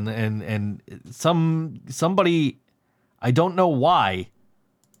 Yes, and somebody, I don't know why,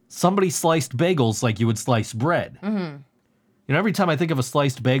 somebody sliced bagels like you would slice bread. Mm-hmm. You know, every time I think of a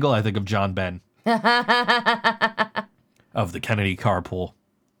sliced bagel, I think of John Ben. Of the Kennedy carpool.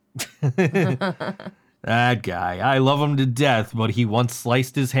 That guy. I love him to death, but he once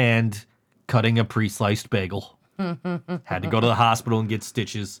sliced his hand cutting a pre-sliced bagel. Had to go to the hospital and get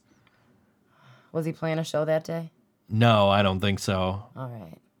stitches. Was he playing a show that day? No, I don't think so. All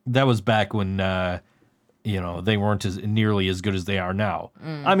right. That was back when, they weren't nearly as good as they are now.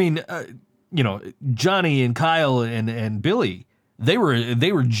 I mean, Johnny and Kyle and Billy, they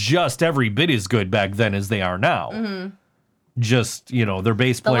were just every bit as good back then as they are now. Mm-hmm. Just, their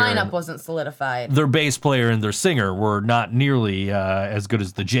bass player. The lineup wasn't solidified. Their bass player and their singer were not nearly as good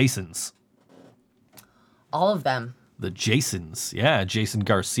as the Jasons. All of them. The Jasons. Yeah, Jason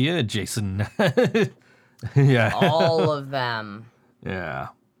Garcia, Jason. Yeah. All of them. Yeah.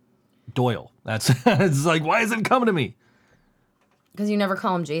 Doyle. That's it's like, why is it coming to me? Because you never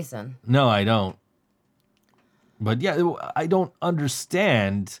call him Jason. No, I don't. But yeah, I don't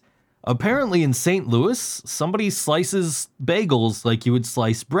understand. Apparently in St. Louis, somebody slices bagels like you would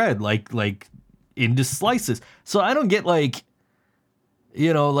slice bread, like into slices. So I don't get like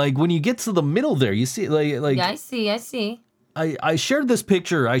when you get to the middle there, you see like Yeah, I see. I shared this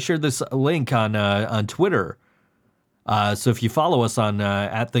picture. I shared this link on Twitter. So if you follow us on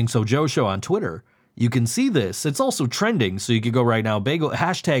at ThinkSoJoE show on Twitter, you can see this. It's also trending, so you can go right now.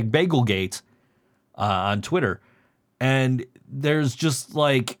 Hashtag Bagelgate on Twitter, and there's just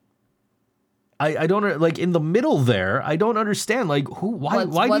like I don't like in the middle there. I don't understand like why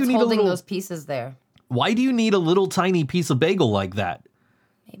do you need holding those pieces there? Why do you need a little tiny piece of bagel like that?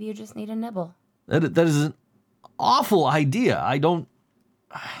 Maybe you just need a nibble. That is an awful idea. I don't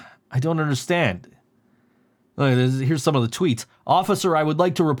understand. Here's some of the tweets. Officer, I would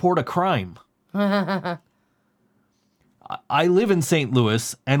like to report a crime. I live in St.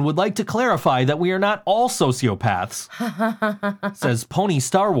 Louis and would like to clarify that we are not all sociopaths. Says Pony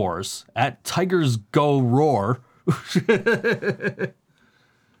Star Wars at Tigers Go Roar.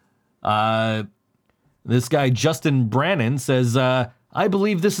 This guy, Justin Brannon, says, I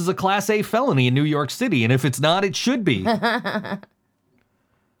believe this is a Class A felony in New York City, and if it's not, it should be.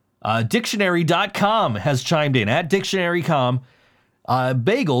 Dictionary.com has chimed in. At Dictionary.com,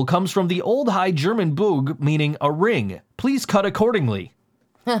 bagel comes from the Old High German Bug, meaning a ring. Please cut accordingly.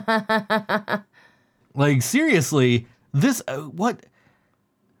 Like, seriously, this, what?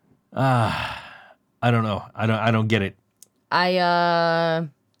 I don't know. I don't get it. I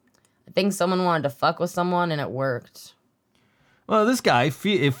think someone wanted to fuck with someone and it worked. Well, this guy,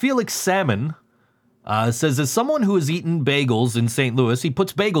 Felix Salmon, says, as someone who has eaten bagels in St. Louis, he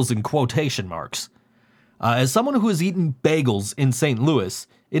puts bagels in quotation marks. As someone who has eaten bagels in St. Louis,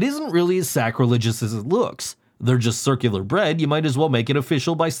 it isn't really as sacrilegious as it looks. They're just circular bread. You might as well make it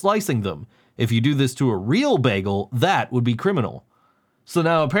official by slicing them. If you do this to a real bagel, that would be criminal. So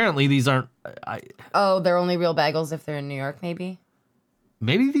now apparently these aren't... they're only real bagels if they're in New York, maybe?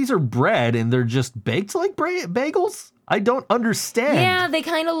 Maybe these are bread and they're just baked like bagels? I don't understand. Yeah, they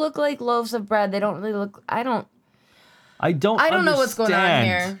kind of look like loaves of bread. They don't really look... I don't know what's going on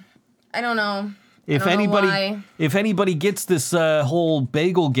here. I don't know. If anybody gets this whole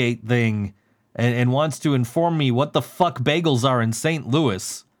Bagelgate thing and wants to inform me what the fuck bagels are in St.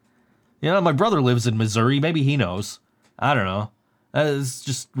 Louis, my brother lives in Missouri. Maybe he knows. I don't know. It's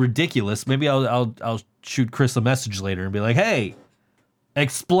just ridiculous. Maybe I'll shoot Chris a message later and be like, hey,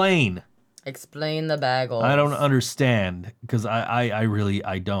 explain. Explain the bagels. I don't understand because I really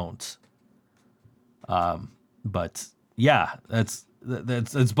don't. But yeah, that's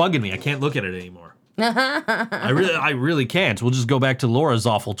bugging me. I can't look at it anymore. I really can't. We'll just go back to Laura's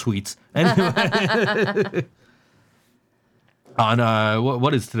awful tweets. Anyway. On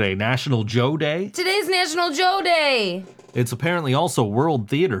what is today? National Joe Day? Today's National Joe Day. It's apparently also World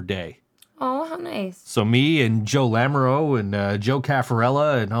Theater Day. Oh, how nice. So me and Joe Lamoureux and Joe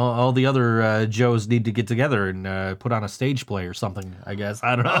Caffarella and all the other Joes need to get together and put on a stage play or something, I guess.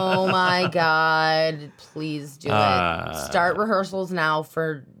 I don't know. Oh, my God. Please do it. Start rehearsals now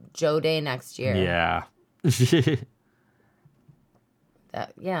for Joe Day next year. Yeah.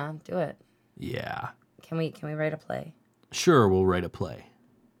 Yeah, do it. Yeah. Can we write a play? Sure, we'll write a play.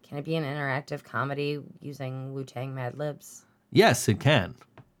 Can it be an interactive comedy using Wu-Tang Mad Libs? Yes, it can.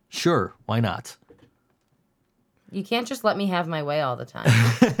 Sure, why not? You can't just let me have my way all the time.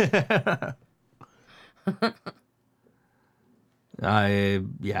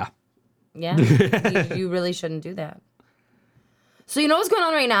 Yeah. Yeah? You really shouldn't do that. So you know what's going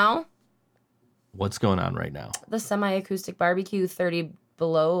on right now? What's going on right now? The Semi-Acoustic Barbecue 30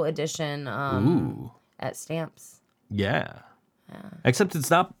 Below edition at Stamps. Yeah. Except it's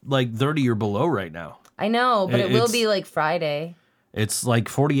not like 30 or below right now. I know, but it will be like Friday. It's like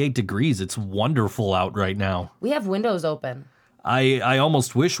 48 degrees. It's wonderful out right now. We have windows open. I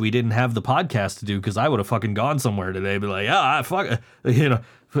almost wish we didn't have the podcast to do because I would have fucking gone somewhere today. Be like,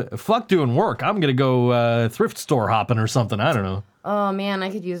 fuck doing work. I'm gonna go thrift store hopping or something. I don't know. Oh man, I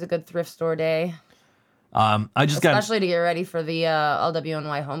could use a good thrift store day. Especially to get ready for the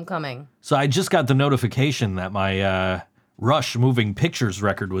LWNY homecoming. So I just got the notification that my Rush Moving Pictures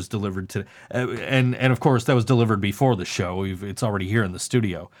record was delivered today, and of course that was delivered before the show. It's already here in the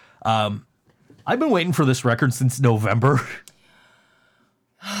studio. I've been waiting for this record since November.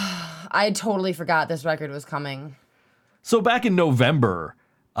 I totally forgot this record was coming. So back in November,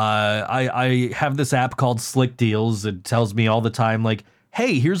 I have this app called Slick Deals. It tells me all the time, like,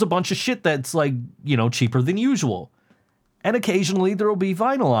 hey, here's a bunch of shit that's like, cheaper than usual. And occasionally there'll be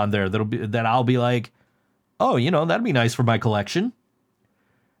vinyl on there that I'll be like, oh, that'd be nice for my collection.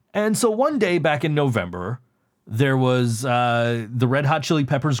 And so one day back in November, there was the Red Hot Chili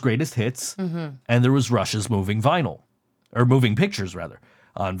Peppers' Greatest Hits, and there was Rush's Moving Pictures,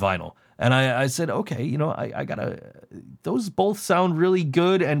 on vinyl. And I said, okay, I gotta, those both sound really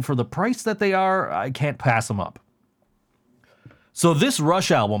good, and for the price that they are, I can't pass them up. So this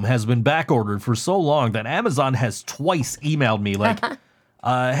Rush album has been back-ordered for so long that Amazon has twice emailed me like,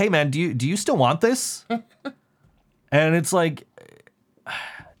 hey man, do you still want this? And it's like,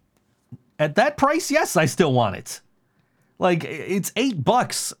 at that price, yes, I still want it. Like, it's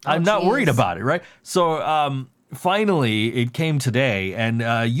 $8. I'm not worried about it, right? So finally, it came today, and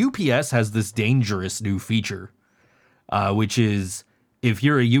UPS has this dangerous new feature, which is if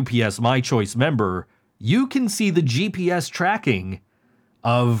you're a UPS My Choice member, you can see the GPS tracking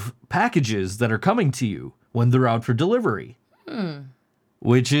of packages that are coming to you when they're out for delivery.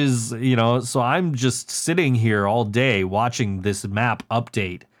 Which is, so I'm just sitting here all day watching this map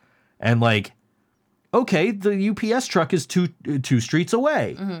update and like, okay, the UPS truck is two streets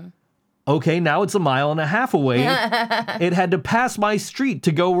away. Okay, now it's 1.5 miles away. It had to pass my street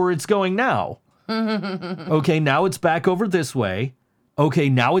to go where it's going now. Okay, now it's back over this way. Okay,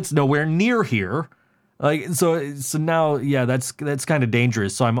 now it's nowhere near here. Like so now, yeah, that's kind of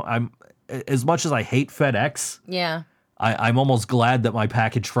dangerous. So I'm as much as I hate FedEx, Yeah. I'm almost glad that my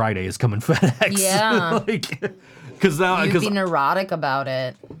package Friday is coming FedEx. Yeah. Because now You'd be neurotic about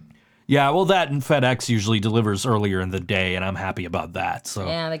it. yeah, well, that and FedEx usually delivers earlier in the day, and I'm happy about that. So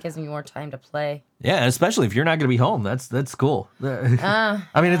Yeah, that gives me more time to play. yeah, especially if you're not going to be home, that's cool. I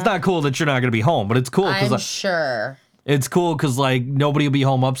mean, it's not cool that you're not going to be home, but it's cool I'm because sure. it's cool because like nobody will be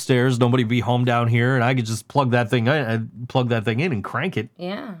home upstairs, nobody will be home down here, and I could just plug that thing in and crank it.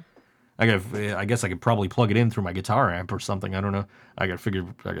 Yeah. I guess I could probably plug it in through my guitar amp or something. I don't know. I got to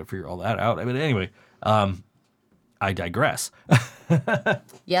figure all that out. I mean, anyway, I digress.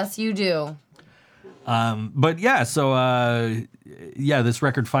 Yes, you do. But yeah, so yeah, this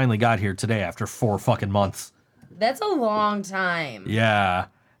record finally got here today after 4 fucking months. That's a long time. Yeah.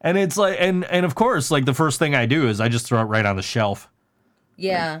 And it's like and of course, like the first thing I do is I just throw it right on the shelf.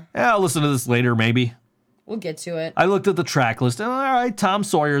 Yeah. Yeah, I'll listen to this later maybe. We'll get to it. I looked at the track list and all right, Tom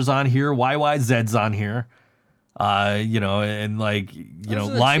Sawyer's on here, YYZ's on here. And like, Those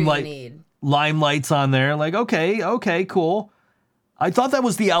are the two you need. Limelight's on there. Like, okay, cool. I thought that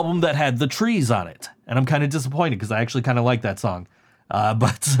was the album that had the trees on it. And I'm kind of disappointed because I actually kind of like that song.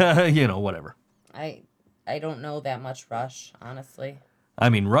 But whatever. I don't know that much Rush, honestly. I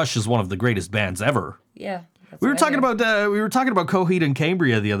mean, Rush is one of the greatest bands ever. Yeah. We were talking about Coheed and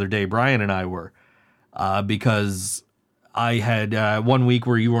Cambria the other day, Brian and I were. Because I had 1 week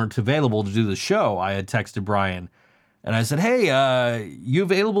where you weren't available to do the show. I had texted Brian and I said, hey, you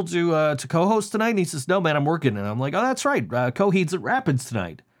available to co-host tonight? And he says, no, man, I'm working. And I'm like, oh, that's right. Coheed's at Rapids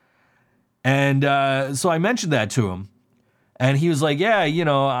tonight. And so I mentioned that to him. And he was like, yeah,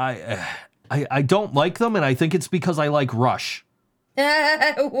 I don't like them. And I think it's because I like Rush.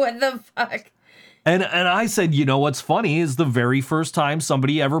 What the fuck? And I said, you know what's funny is the very first time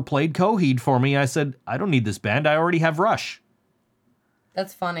somebody ever played Coheed for me, I said, I don't need this band. I already have Rush.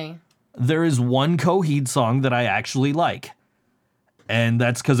 That's funny. There is one Coheed song that I actually like. And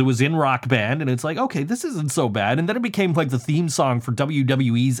that's because it was in Rock Band. And it's like, okay, this isn't so bad. And then it became like the theme song for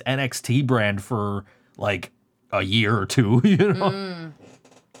WWE's NXT brand for like a year or two,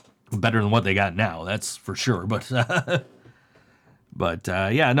 Better than what they got now, that's for sure. But... But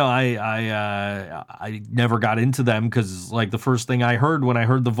I never got into them because like the first thing I heard when I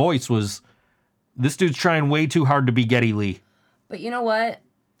heard the voice was this dude's trying way too hard to be Geddy Lee. But you know what?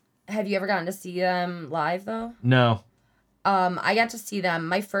 Have you ever gotten to see them live though? No. I got to see them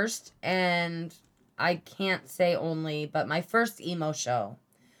my first, and I can't say only, but my first emo show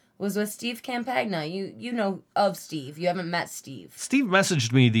was with Steve Campagna. You know of Steve. You haven't met Steve. Steve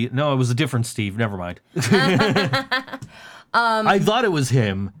messaged me no, it was a different Steve. Never mind. I thought it was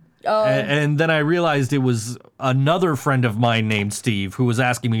him. Oh. And then I realized it was another friend of mine named Steve who was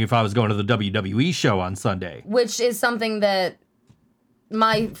asking me if I was going to the WWE show on Sunday. Which is something that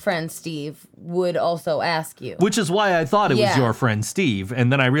my friend Steve would also ask you. Which is why I thought it was your friend Steve. And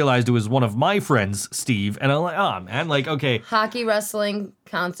then I realized it was one of my friends, Steve. And I'm like, oh, man, like, okay. Hockey, wrestling,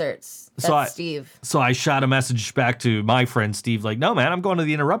 concerts. That's Steve. So I shot a message back to my friend Steve like, no, man, I'm going to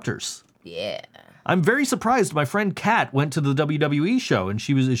the Interrupters. Yeah. I'm very surprised. My friend Kat went to the WWE show, and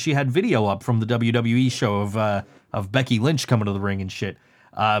she had video up from the WWE show of Becky Lynch coming to the ring and shit.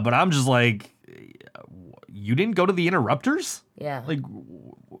 But I'm just like, you didn't go to the Interrupters? Yeah. Like,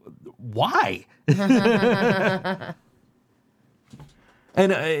 why?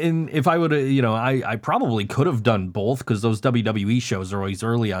 And if I would, I probably could have done both because those WWE shows are always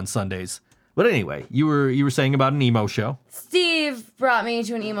early on Sundays. But anyway, you were saying about an emo show. Steve brought me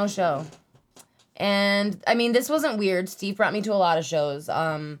to an emo show. And, I mean, this wasn't weird. Steve brought me to a lot of shows.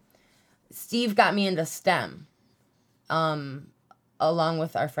 Steve got me into STEM, along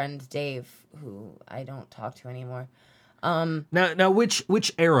with our friend Dave, who I don't talk to anymore. Now,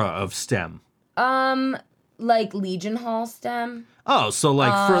 which era of STEM? Like Legion Hall STEM. Oh, so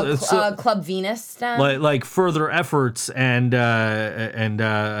like Club Venus STEM. Like Further Efforts and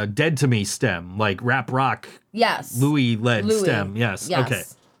Dead to Me STEM, like rap rock. Yes. Louis led STEM. Yes. Okay.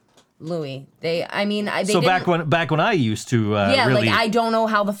 Louis. So back when I used to really... like I don't know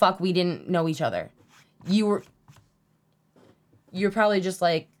how the fuck we didn't know each other. You're probably just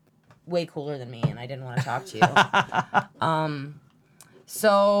like way cooler than me and I didn't want to talk to you.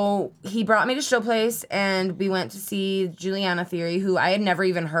 So he brought me to Showplace and we went to see Juliana Theory, who I had never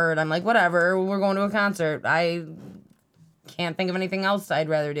even heard. I'm like, whatever, we're going to a concert. I can't think of anything else I'd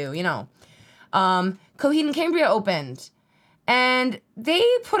rather do, Coheed and Cambria opened. And they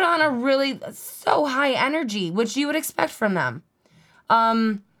put on a really so high energy, which you would expect from them.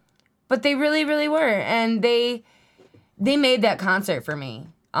 But they really, really were. And they made that concert for me.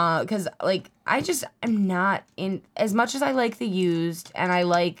 Because, like, I'm not in... As much as I like The Used and I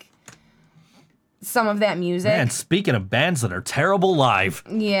like some of that music... Man, speaking of bands that are terrible live.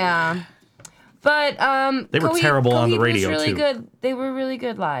 Yeah. But, They were terrible on the radio, was really too. good. They were really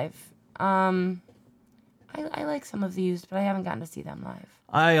good live. I like some of The Used, but I haven't gotten to see them live.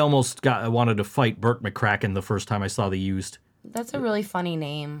 I almost wanted to fight Burt McCracken the first time I saw The Used. That's a really funny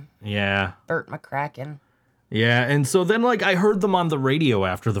name. Yeah. Burt McCracken. Yeah, and so then, like, I heard them on the radio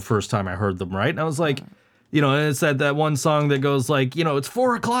after the first time I heard them, right? And I was like, you know, and it's that one song that goes like, you know, it's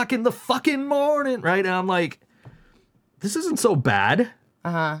 4 o'clock in the fucking morning, right? And I'm like, this isn't so bad.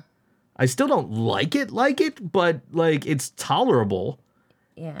 Uh-huh. I still don't like it, but, like, it's tolerable.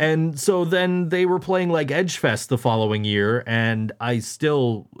 Yeah. And so then they were playing, like, Edgefest the following year, and I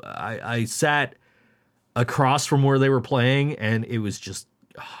sat across from where they were playing, and it was just,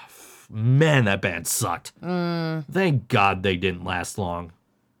 man, that band sucked. Thank God they didn't last long.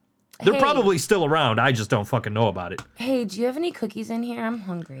 They're probably still around. I just don't fucking know about it. Hey, do you have any cookies in here? I'm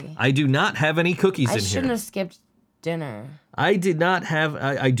hungry. I do not have any cookies in I here. shouldn't have skipped dinner. I do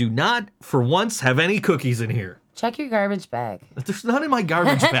not, for once, have any cookies in here. Check your garbage bag. There's none in my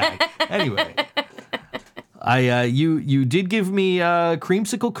garbage bag. Anyway. You did give me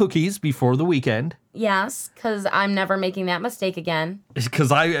creamsicle cookies before the weekend. Yes, because I'm never making that mistake again.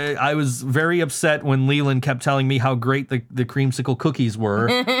 Because I was very upset when Leland kept telling me how great the creamsicle cookies were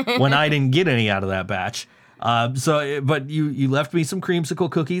when I didn't get any out of that batch. But you left me some creamsicle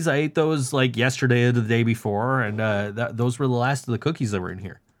cookies. I ate those like yesterday or the day before, and those were the last of the cookies that were in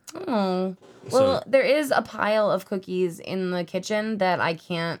here. Oh. Well, there is a pile of cookies in the kitchen that I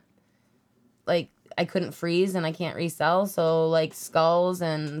can't, like, I couldn't freeze and I can't resell. So, like, skulls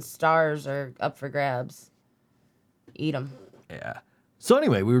and stars are up for grabs. Eat them. Yeah. So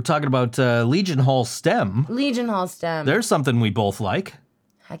anyway, we were talking about Legion Hall STEM. Legion Hall STEM. There's something we both like.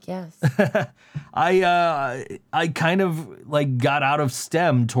 Heck yes. I kind of like got out of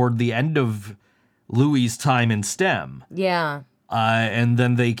STEM toward the end of Louis' time in STEM. Yeah. And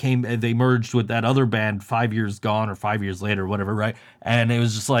then they merged with that other band 5 years gone or 5 years later, whatever, right? And it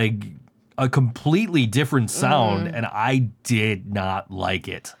was just like a completely different sound, and I did not like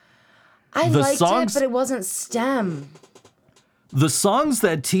it. I liked it, but it wasn't STEM. The songs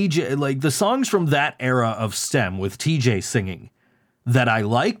that TJ, like the songs from that era of STEM with TJ singing that I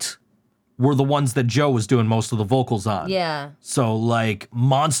liked were the ones that Joe was doing most of the vocals on. Yeah. So like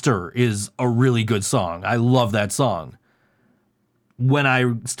Monster is a really good song. I love that song. When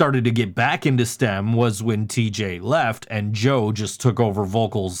I started to get back into STEM was when TJ left and Joe just took over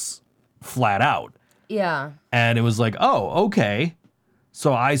vocals flat out. Yeah. And it was like, oh, okay.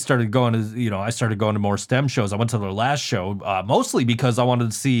 So I started going to more STEM shows. I went to their last show, mostly because I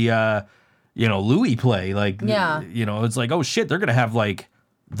wanted to see, Louis play. Like, yeah. It's like, oh shit, they're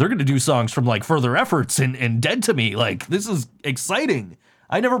going to do songs from like Further Efforts and Dead to Me. Like, this is exciting.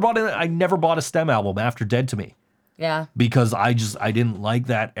 I never bought a STEM album after Dead to Me. Yeah. Because I didn't like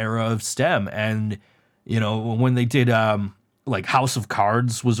that era of STEM. And, when they did, like House of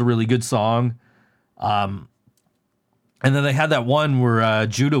Cards was a really good song. And then they had that one where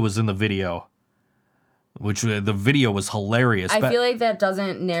Judah was in the video, which the video was hilarious. I feel like that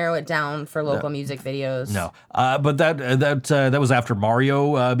doesn't narrow it down for local music videos. No, but that was after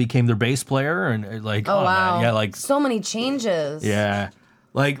Mario became their bass player, and like, oh wow, man. Yeah, like so many changes. Yeah,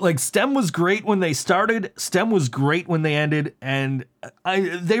 like STEM was great when they started. STEM was great when they ended, and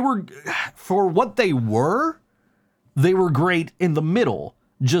they were, for what they were great in the middle.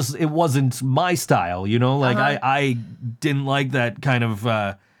 Just, it wasn't my style, like I didn't like that kind of,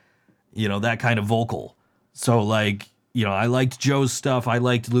 that kind of vocal. So like, I liked Joe's stuff. I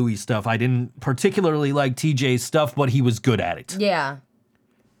liked Louis' stuff. I didn't particularly like TJ's stuff, but he was good at it. Yeah.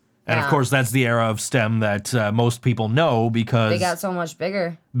 And of course, that's the era of STEM that most people know because they got so much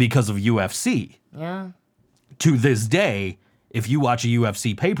bigger because of UFC. Yeah. To this day, if you watch a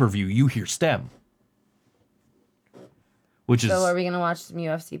UFC pay-per-view, you hear STEM. So are we going to watch some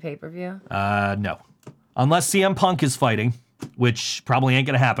UFC pay-per-view? No. Unless CM Punk is fighting, which probably ain't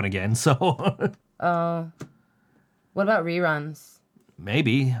going to happen again, so... Oh. What about reruns?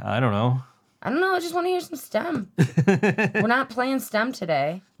 Maybe. I don't know. I just want to hear some STEM. We're not playing STEM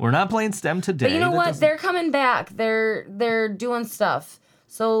today. We're not playing STEM today. But you know what? They're coming back. They're doing stuff.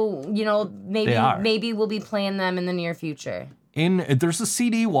 So, maybe we'll be playing them in the near future. There's a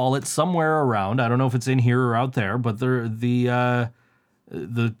CD wallet somewhere around. I don't know if it's in here or out there, but the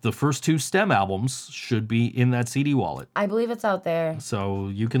first 2 STEM albums should be in that CD wallet. I believe it's out there. So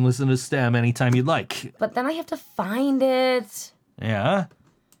you can listen to STEM anytime you'd like. But then I have to find it. Yeah.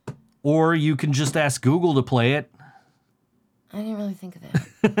 Or you can just ask Google to play it. I didn't really think of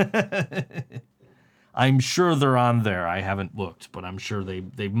that. I'm sure they're on there. I haven't looked, but I'm sure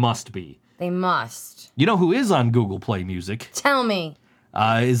they must be. They must. You know who is on Google Play Music? Tell me.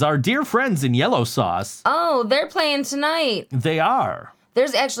 Is our dear friends in Yellow Sauce. Oh, they're playing tonight. They are.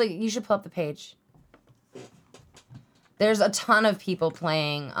 There's actually, you should pull up the page. There's a ton of people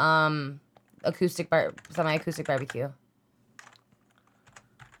playing semi-acoustic barbecue.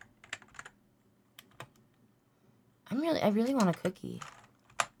 I really want a cookie.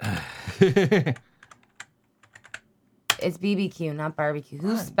 It's BBQ, not barbecue.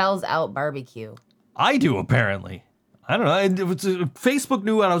 Who spells out barbecue? I do, apparently. I don't know. Facebook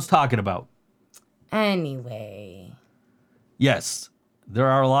knew what I was talking about. Anyway. Yes, there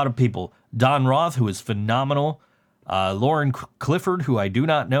are a lot of people. Don Roth, who is phenomenal. Lauren Clifford, who I do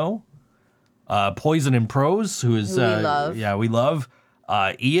not know. Poison and Prose, who is... Who we love. Yeah, we love.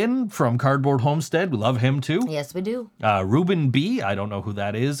 Ian from Cardboard Homestead, we love him too. Yes, we do. Ruben B, I don't know who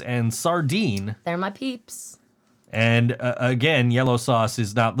that is. And Sardine. They're my peeps. And again, Yellow Sauce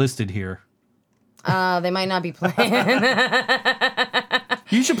is not listed here. They might not be playing.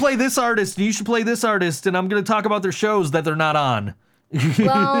 You should play this artist, and you should play this artist, and I'm going to talk about their shows that they're not on.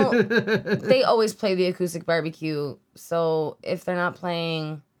 Well, they always play the acoustic barbecue, so if they're not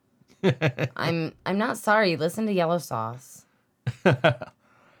playing, I'm not sorry. Listen to Yellow Sauce.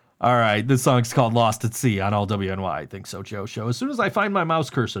 All right, this song's called Lost at Sea on all WNY Think So Joe show. As soon as I find my mouse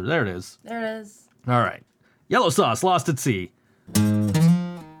cursor, there it is. There it is. All right. Yellow Sauce, Lost at Sea.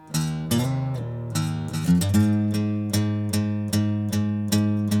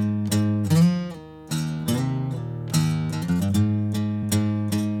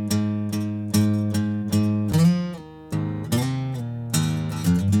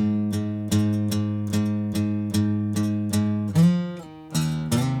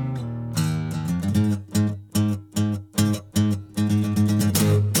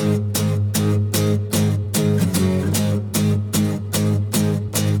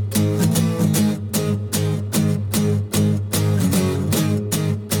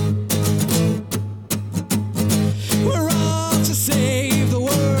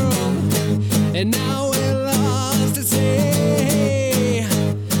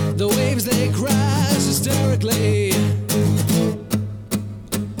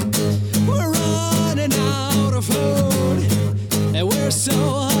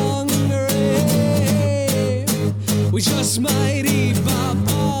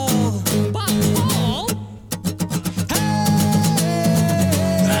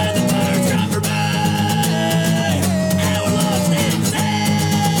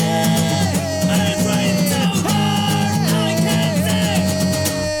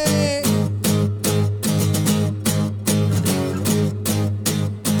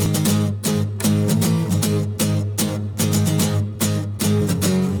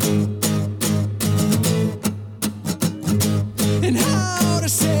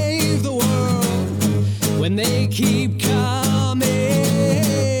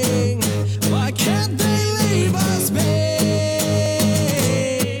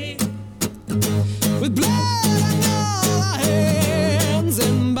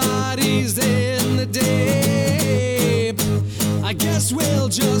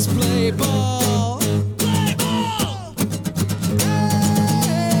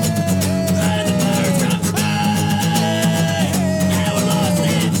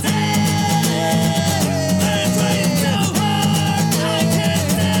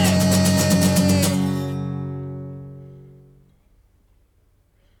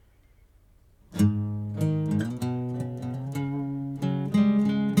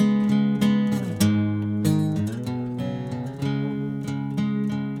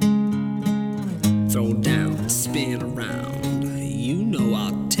 Throw down, spin around. You know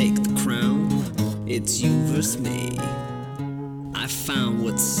I'll take the crown. It's you versus me. I found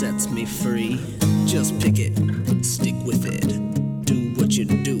what sets me free. Just pick it, stick with it. Do what you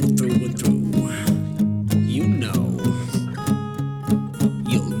do through and through. You know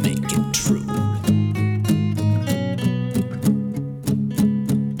you'll make it true.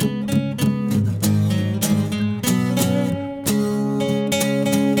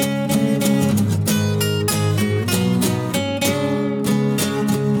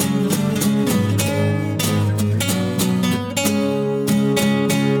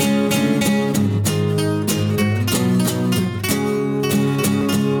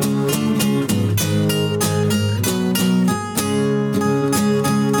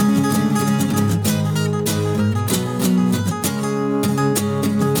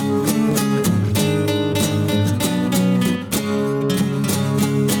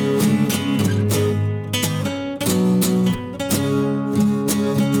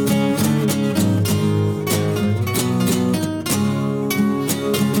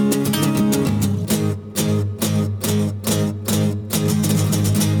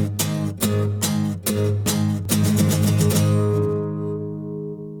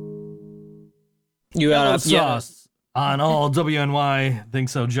 You Yellow got yeah. sauce on all WNY Think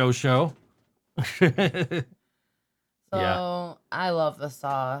So Joe show. So I love the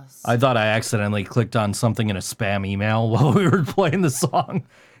sauce. I thought I accidentally clicked on something in a spam email while we were playing the song.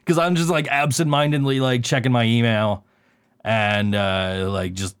 Because I'm just like absentmindedly like checking my email. And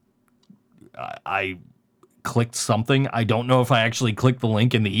I clicked something. I don't know if I actually clicked the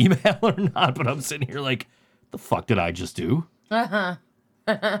link in the email or not, but I'm sitting here like, the fuck did I just do?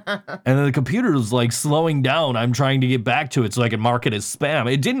 And then the computer was like slowing down. I'm trying to get back to it so I can mark it as spam.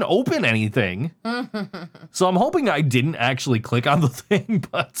 It didn't open anything. So I'm hoping I didn't actually click on the thing,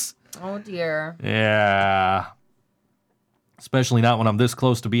 but... Oh, dear. Yeah. Especially not when I'm this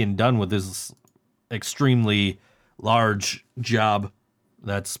close to being done with this extremely large job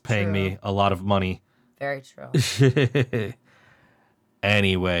that's paying me a lot of money. Very true.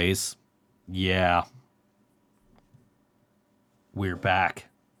 Anyways, yeah. We're back.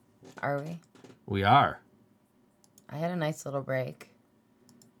 Are we? We are. I had a nice little break.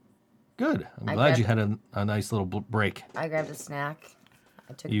 Good. I'm glad you had a nice little break. I grabbed a snack.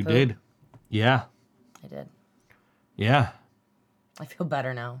 I took You poop. did? Yeah. I did. Yeah. I feel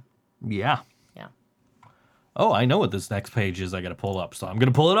better now. Yeah. Yeah. Oh, I know what this next page is I got to pull up, so I'm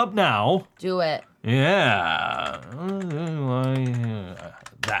going to pull it up now. Do it. Yeah.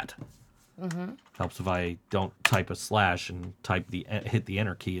 That. Mm-hmm. Helps if I don't type a slash and hit the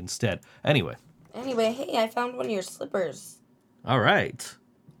enter key instead. Anyway, hey, I found one of your slippers. all right.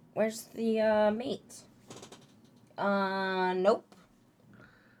 Where's the mate? Nope.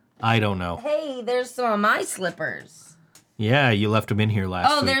 I don't know. Hey, there's some of my slippers. Yeah, you left them in here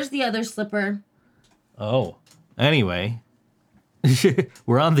last week. Oh, there's the other slipper. Oh. Anyway,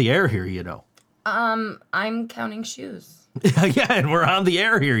 we're on the air here, you know. I'm counting shoes. Yeah, and we're on the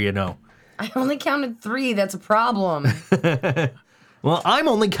air here, you know. I only counted 3. That's a problem. Well, I'm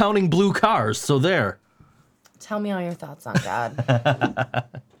only counting blue cars, so there. Tell me all your thoughts on God.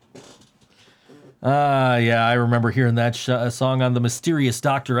 Yeah, I remember hearing that song on the Mysterious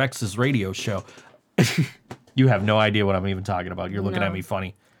Dr. X's radio show. You have no idea what I'm even talking about. You're looking at me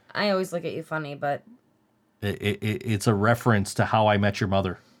funny. I always look at you funny, but... It's a reference to How I Met Your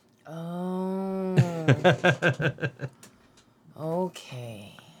Mother. Oh.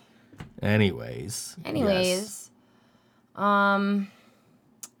 Okay. Anyways. Yes. I'm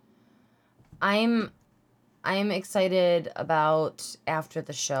excited about after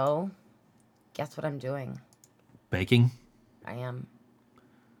the show. Guess what I'm doing? Baking? I am.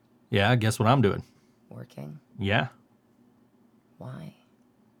 Yeah, guess what I'm doing? Working. Yeah. Why?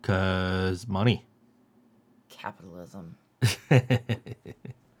 'Cause money. Capitalism.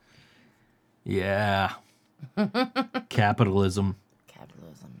 Yeah. Capitalism.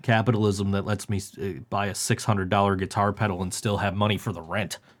 Capitalism that lets me buy a $600 guitar pedal and still have money for the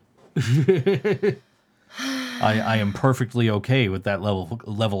rent. I am perfectly okay with that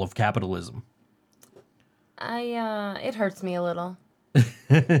level of capitalism. It hurts me a little.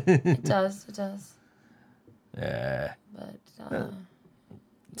 It does. Yeah. But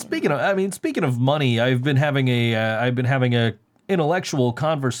Speaking of money, I've been having a intellectual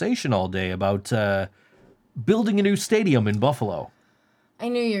conversation all day about building a new stadium in Buffalo. I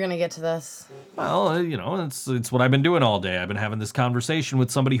knew you were gonna get to this. Well, you know, it's what I've been doing all day. I've been having this conversation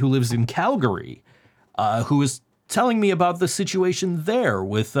with somebody who lives in Calgary, who is telling me about the situation there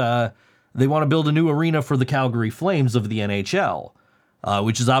with they want to build a new arena for the Calgary Flames of the NHL,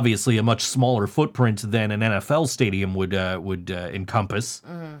 which is obviously a much smaller footprint than an NFL stadium would encompass.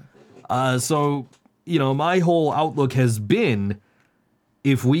 So, you know, my whole outlook has been,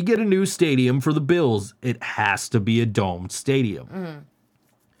 if we get a new stadium for the Bills, it has to be a domed stadium.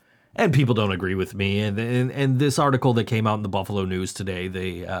 And people don't agree with me. And this article that came out in the Buffalo News today,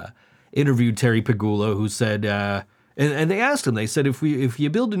 they interviewed Terry Pegula, who said, and they asked him, they said, if you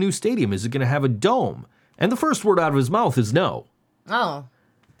build a new stadium, is it going to have a dome? And the first word out of his mouth is no. Oh.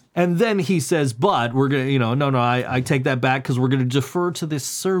 And then he says, but we're going to, no, I take that back because we're going to defer to this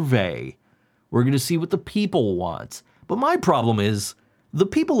survey. We're going to see what the people want. But my problem is, the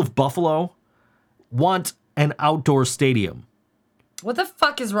people of Buffalo want an outdoor stadium. What the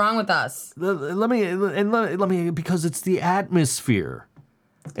fuck is wrong with us? Let me, because it's the atmosphere.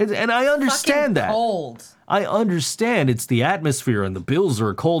 And I understand that. Cold. I understand it's the atmosphere, and the Bills are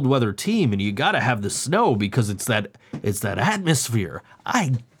a cold weather team, and you got to have the snow because it's that atmosphere.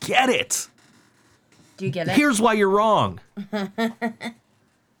 I get it. Do you get it? Here's why you're wrong.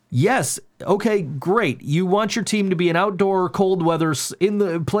 Yes, okay, great. You want your team to be an outdoor cold weather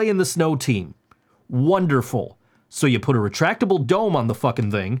play in the snow team. Wonderful. So you put a retractable dome on the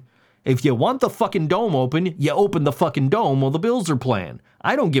fucking thing. If you want the fucking dome open, you open the fucking dome while the Bills are playing.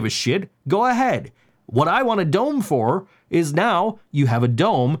 I don't give a shit. Go ahead. What I want a dome for is now you have a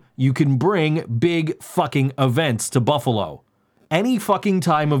dome, you can bring big fucking events to Buffalo any fucking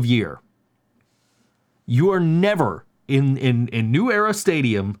time of year. You are never in New Era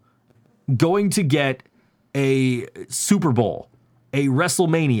Stadium going to get a Super Bowl, a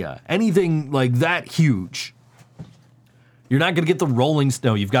WrestleMania, anything like that huge. You're not going to get the Rolling Stones.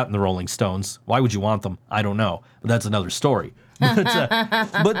 No, you've gotten the Rolling Stones. Why would you want them? I don't know. But that's another story.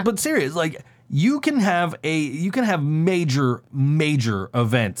 But serious, like you can have major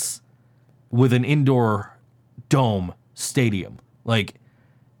events with an indoor dome stadium. Like,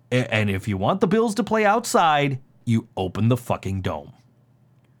 and if you want the Bills to play outside, you open the fucking dome.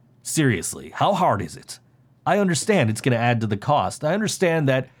 Seriously, how hard is it? I understand it's going to add to the cost. I understand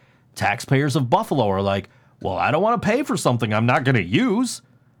that taxpayers of Buffalo are like, well, I don't want to pay for something I'm not going to use.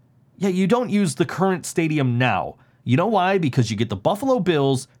 Yeah, you don't use the current stadium now. You know why? Because you get the Buffalo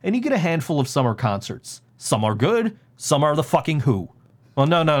Bills and you get a handful of summer concerts. Some are good, some are the fucking Who. Well,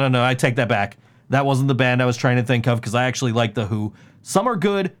 no, I take that back. That wasn't the band I was trying to think of because I actually like the Who. Some are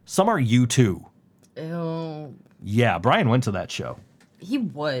good, some are U2. Ew. Yeah, Brian went to that show. He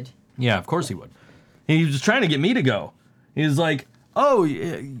would. Yeah, of course he would. He was trying to get me to go. He was like, oh,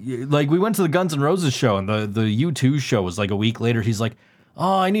 like we went to the Guns N' Roses show and the U2 show was like a week later. He's like,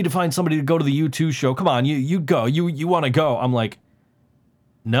 oh, I need to find somebody to go to the U2 show. Come on, you go. You want to go. I'm like,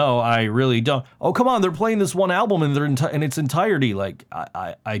 no, I really don't. Oh, come on, they're playing this one album in its entirety. Like,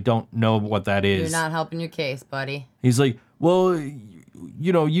 I don't know what that is. You're not helping your case, buddy. He's like, well,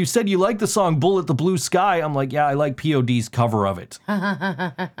 you know, you said you like the song Bullet the Blue Sky. I'm like, yeah, I like POD's cover of it.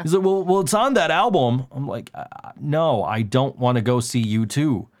 He's like, well, it's on that album. I'm like, no, I don't want to go see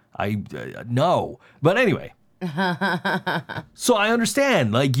U2. No. But anyway. So I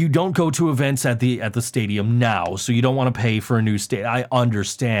understand, like, you don't go to events at the stadium now, so you don't want to pay for a new stadium. I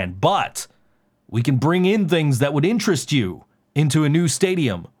understand, but we can bring in things that would interest you into a new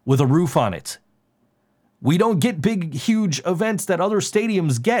stadium with a roof on it. We don't get big, huge events that other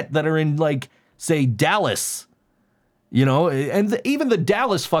stadiums get that are in, like, say, Dallas. You know, and even the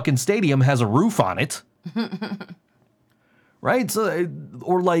Dallas fucking stadium has a roof on it. Right? So,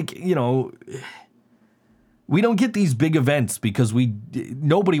 or like, you know, we don't get these big events because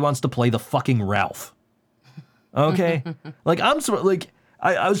nobody wants to play the fucking Ralph. Okay? Like, I was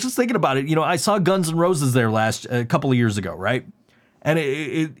just thinking about it. You know, I saw Guns N' Roses there a couple of years ago, right? And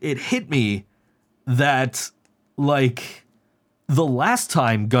it hit me that, like, the last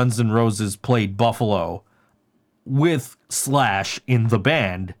time Guns N' Roses played Buffalo with Slash in the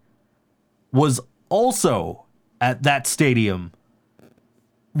band was also at that stadium,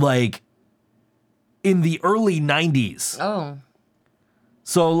 like, in the early 90s. Oh.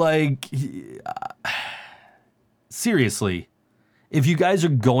 So, like, seriously, if you guys are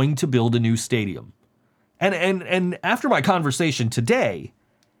going to build a new stadium, and after my conversation today,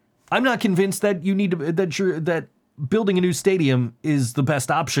 I'm not convinced that you need to that building a new stadium is the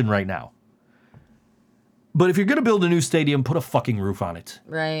best option right now. But if you're going to build a new stadium, put a fucking roof on it.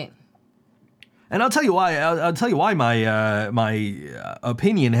 Right. And I'll tell you why. I'll tell you why my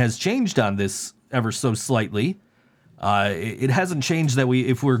opinion has changed on this ever so slightly. It hasn't changed that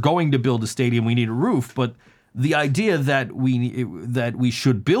if we're going to build a stadium, we need a roof. But the idea that we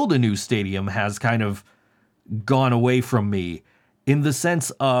should build a new stadium has kind of gone away from me, in the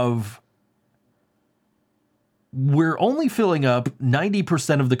sense of we're only filling up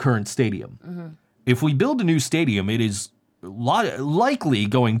 90% of the current stadium. Mm-hmm. If we build a new stadium, it is likely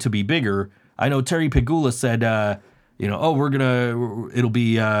going to be bigger. I know Terry Pegula said, it'll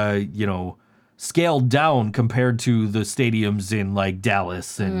be, scaled down compared to the stadiums in like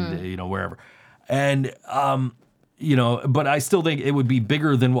Dallas and, wherever. And, but I still think it would be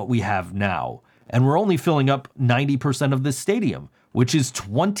bigger than what we have now. And we're only filling up 90% of this stadium, which is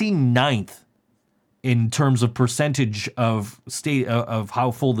 29th in terms of percentage of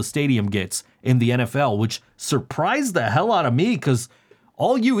how full the stadium gets in the NFL, which surprised the hell out of me because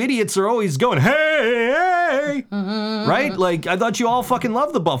all you idiots are always going, hey, right? Like, I thought you all fucking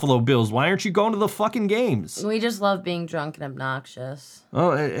love the Buffalo Bills. Why aren't you going to the fucking games? We just love being drunk and obnoxious.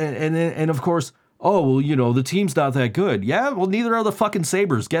 Oh, and of course, the team's not that good. Yeah, well, neither are the fucking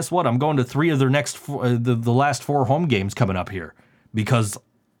Sabres. Guess what? I'm going to 3 of their next the last 4 home games coming up here because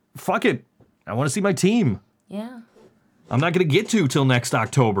fuck it. I want to see my team. Yeah. I'm not going to get to till next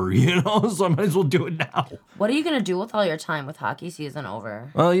October, so I might as well do it now. What are you going to do with all your time with hockey season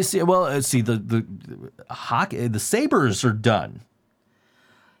over? Well, the hockey, the Sabres are done.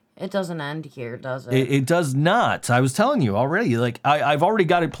 It doesn't end here, does it? It does not. I was telling you already. Like, I've already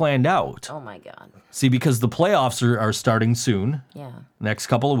got it planned out. Oh, my God. See, because the playoffs are starting soon. Yeah. Next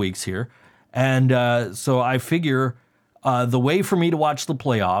couple of weeks here. And so I figure the way for me to watch the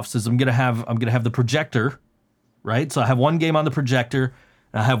playoffs is I'm gonna have the projector, right? So I have one game on the projector,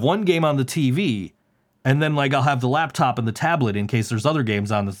 and I have one game on the TV, and then like I'll have the laptop and the tablet in case there's other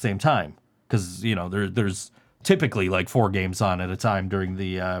games on at the same time, because there's typically like 4 games on at a time during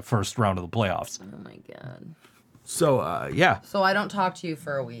the first round of the playoffs. Oh my God. So yeah. So I don't talk to you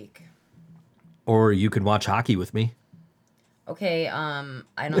for a week. Or you can watch hockey with me. Okay,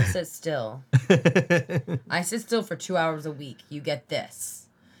 I don't sit still. I sit still for 2 hours a week. You get this.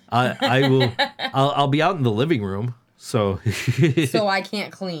 I will. I'll be out in the living room, so. So I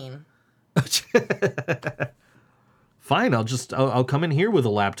can't clean. Fine. I'll come in here with a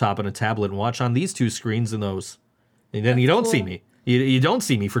laptop and a tablet and watch on these 2 screens and those, and then you don't see me. You don't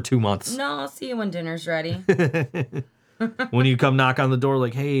see me for 2 months. No, I'll see you when dinner's ready. When you come knock on the door,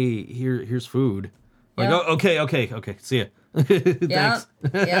 like, hey, here's food. Like, Yep. oh, okay, see ya. Thanks.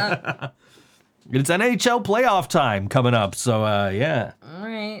 Yeah. It's NHL playoff time coming up, so yeah. All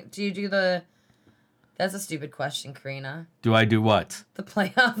right. Do you do the? That's a stupid question, Karina. Do I do what? The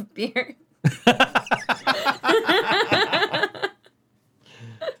playoff beer.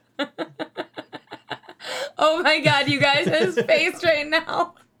 Oh my God, you guys, his face right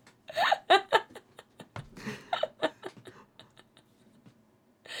now.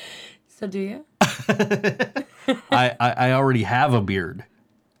 So do you? I already have a beard.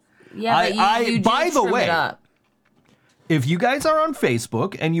 Yeah, but you by do the trim way, it up. If you guys are on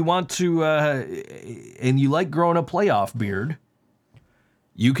Facebook and you want to, and you like growing a playoff beard,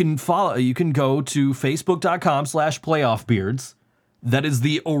 you can follow. You can go to facebook.com/playoffbeards. That is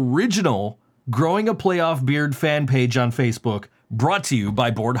the original Growing a Playoff Beard fan page on Facebook, brought to you by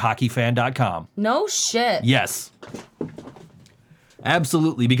BoardHockeyFan.com. No shit. Yes.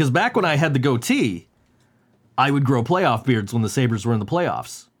 Absolutely, because back when I had the goatee, I would grow playoff beards when the Sabres were in the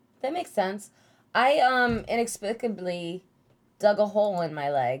playoffs. That makes sense. I inexplicably dug a hole in my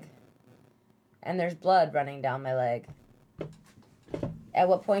leg, and there's blood running down my leg. At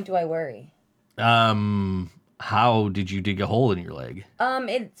what point do I worry? How did you dig a hole in your leg?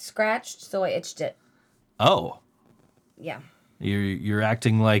 It scratched, so I itched it. Oh, Yeah. you're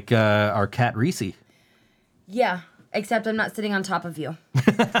acting like our cat Reese. Yeah, except I'm not sitting on top of you.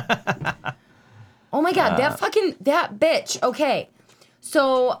 Oh my God, that bitch. Okay.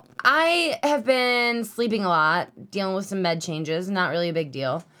 So I have been sleeping a lot, dealing with some med changes, not really a big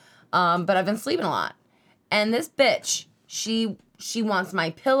deal. But I've been sleeping a lot. And this bitch, she wants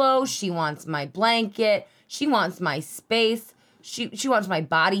my pillow, she wants my blanket, she wants my space, she wants my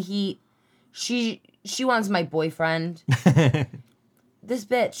body heat. She wants my boyfriend. This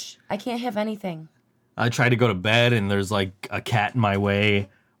bitch, I can't have anything. I try to go to bed and there's like a cat in my way,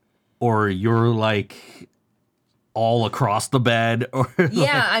 or you're like all across the bed, or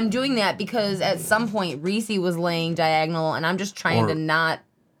Yeah, I'm doing that because at some point Reese was laying diagonal and I'm just trying to not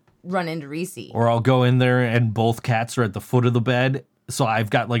run into Reese. or I'll go in there and both cats are at the foot of the bed, so I've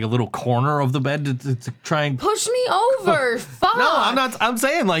got like a little corner of the bed to try and Push me over. Fuck. No, I'm not. I'm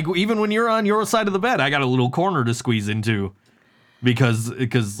saying like even when you're on your side of the bed, I got a little corner to squeeze into,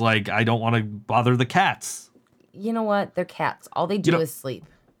 because like I don't want to bother the cats. You know what? They're cats. All they do is sleep.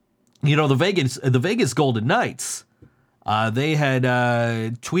 You know, the Vegas Golden Knights, they had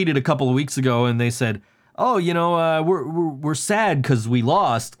tweeted a couple of weeks ago and they said, "Oh, we're sad because we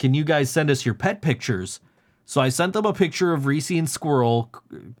lost. Can you guys send us your pet pictures?" So I sent them a picture of Reese and Squirrel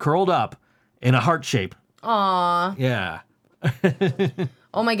curled up in a heart shape. Aw. Yeah.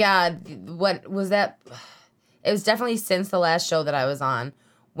 Oh my God. What was that? It was definitely since the last show that I was on,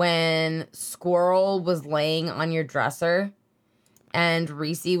 when Squirrel was laying on your dresser and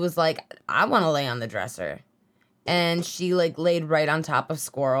Reese was like, I want to lay on the dresser. And she like laid right on top of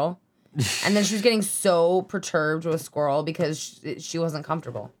Squirrel. And then she was getting so perturbed with Squirrel because she wasn't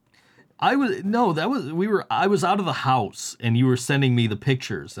comfortable. I was out of the house and you were sending me the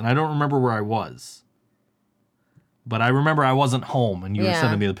pictures and I don't remember where I was. But I remember I wasn't home and you were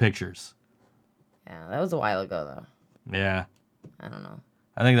sending me the pictures. Yeah, that was a while ago though. Yeah. I don't know.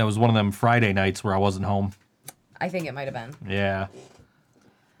 I think that was one of them Friday nights where I wasn't home. I think it might have been. Yeah.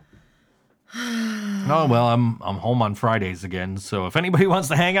 Oh well, I'm home on Fridays again, so if anybody wants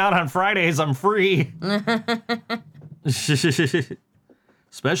to hang out on Fridays, I'm free.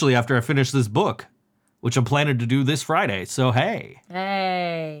 Especially after I finish this book, which I'm planning to do this Friday. So hey.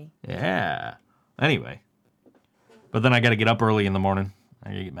 Hey. Yeah. Anyway. But then I got to get up early in the morning. I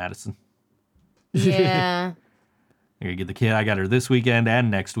got to get Madison. Yeah. I got to get the kid. I got her this weekend and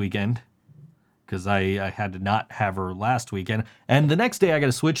next weekend, because I had to not have her last weekend. And the next day I got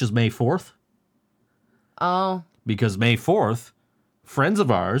to switch is May 4th. Oh. Because May 4th, friends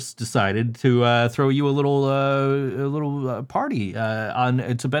of ours decided to throw you a little party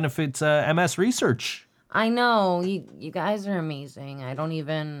on to benefit MS research. I know you guys are amazing. I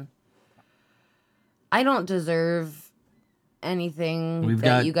don't deserve anything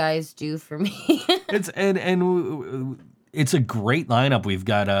you guys do for me. It's a great lineup. We've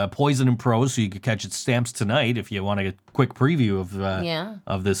got Poison and Prose, so you could catch its stamps tonight if you want a quick preview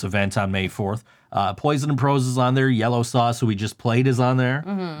of this event on May 4th. Poison and Prose is on there. Yellow Sauce, who we just played, is on there.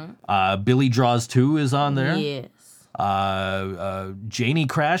 Mm-hmm. Billy Draws 2 is on there. Yes. Janie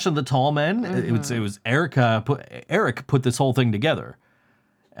Crash and the Tall Men. Mm-hmm. It was Eric put this whole thing together,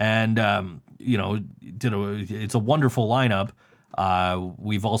 and it's a wonderful lineup.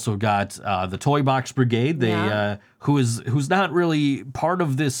 We've also got the Toy Box Brigade. Who's not really part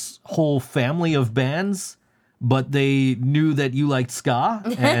of this whole family of bands, but they knew that you liked ska,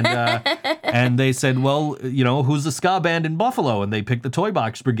 and they said, well, who's a ska band in Buffalo? And they picked the Toy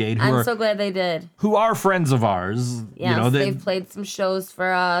Box Brigade. I'm so glad they did. Who are friends of ours. Yes, they've played some shows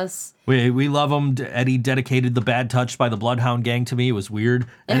for us. We love them. Eddie dedicated The Bad Touch by the Bloodhound Gang to me. It was weird.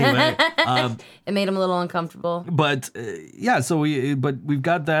 Anyway. It made him a little uncomfortable. But, we've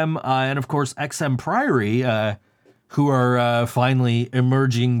got them. And, of course, XM Priory, who are finally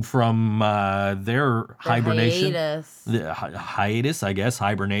emerging from their hibernation. Hiatus, I guess,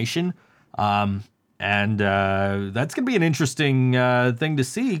 hibernation. And that's going to be an interesting thing to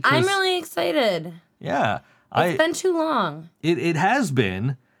see. I'm really excited. Yeah. It's been too long. It has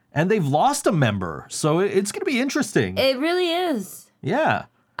been. And they've lost a member. So it's going to be interesting. It really is. Yeah.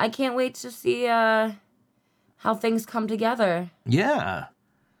 I can't wait to see how things come together. Yeah.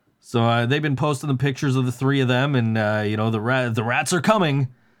 So they've been posting the pictures of the three of them, and the rats are coming,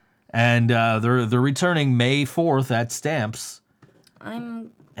 and they're returning May 4th at Stamps.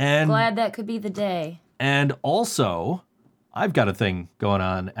 I'm glad that could be the day. And also, I've got a thing going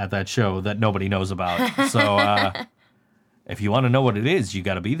on at that show that nobody knows about. So if you want to know what it is, you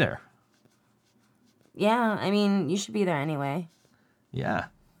got to be there. Yeah, I mean, you should be there anyway. Yeah,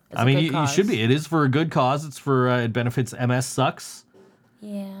 you should be. It is for a good cause. It's for it benefits MS Sucks.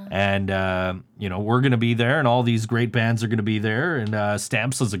 Yeah. And, we're going to be there, and all these great bands are going to be there, and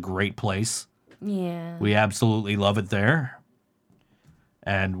Stamps is a great place. Yeah. We absolutely love it there.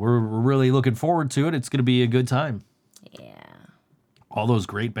 And we're really looking forward to it. It's going to be a good time. Yeah. All those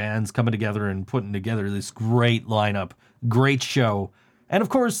great bands coming together and putting together this great lineup. Great show. And, of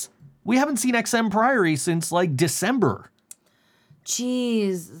course, we haven't seen XM Priory since, December.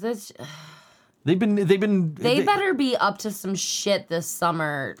 Jeez, that's... They better be up to some shit this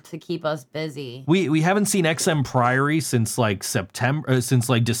summer to keep us busy. We haven't seen XM Priory since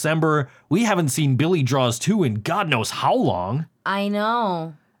December. We haven't seen Billy Draws 2 in God knows how long. I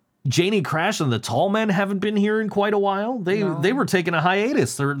know. Janie Crash and the Tall Men haven't been here in quite a while. They were taking a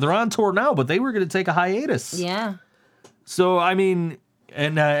hiatus. They're on tour now, but they were going to take a hiatus. Yeah. So I mean,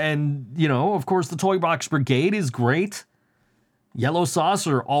 and of course the Toy Box Brigade is great. Yellow Sauce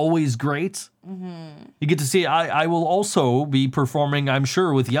are always great. Mm-hmm. You get to see, I will also be performing, I'm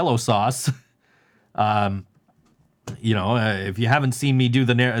sure, with Yellow Sauce. If you haven't seen me do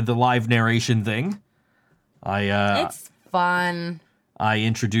the live narration thing, it's fun. I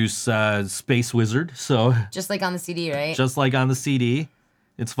introduce Space Wizard, so... Just like on the CD, right? Just like on the CD.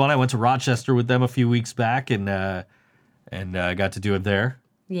 It's fun. I went to Rochester with them a few weeks back and got to do it there.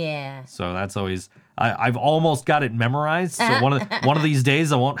 Yeah. So that's always... I've almost got it memorized. So one of these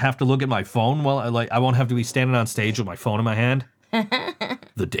days I won't have to look at my phone I won't have to be standing on stage with my phone in my hand.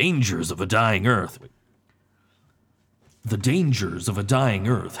 The dangers of a dying Earth. The dangers of a dying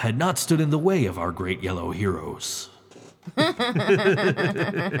Earth had not stood in the way of our great yellow heroes.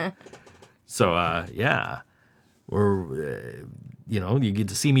 So yeah. We're you get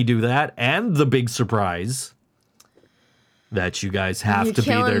to see me do that, and the big surprise that you guys have to be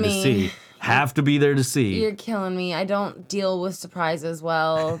there to see. Have to be there to see. You're killing me. I don't deal with surprises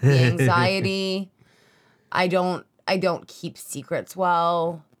well. The anxiety. I don't keep secrets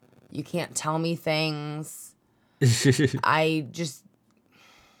well. You can't tell me things. It's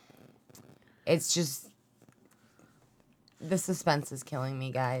just the suspense is killing me,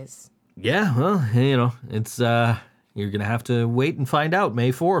 guys. Yeah, well, it's you're gonna have to wait and find out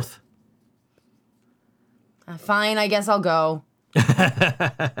May 4th. Fine, I guess I'll go.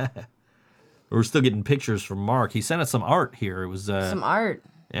 We're still getting pictures from Mark. He sent us some art here. It was some art.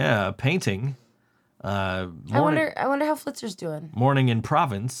 Yeah, a painting. I wonder how Flitzer's doing. Morning in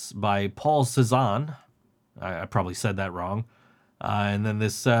Province by Paul Cezanne. I probably said that wrong. And then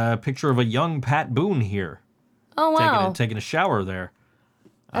this picture of a young Pat Boone here. Oh, wow. Taking a shower there.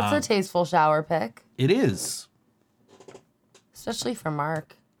 That's a tasteful shower pic. It is. Especially for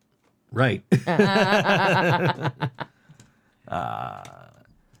Mark. Right.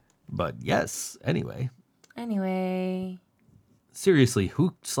 But yes, anyway. Seriously,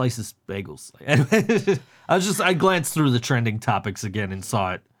 who slices bagels? I glanced through the trending topics again and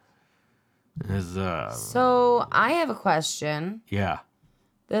saw it. So I have a question. Yeah.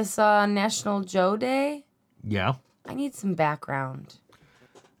 This National Joe Day, Yeah. I need some background.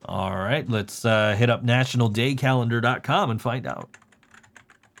 All right, let's hit up nationaldaycalendar.com and find out.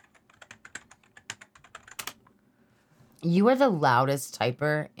 You are the loudest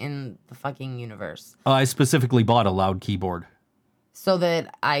typer in the fucking universe. I specifically bought a loud keyboard. So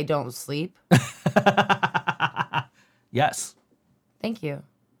that I don't sleep? Yes. Thank you.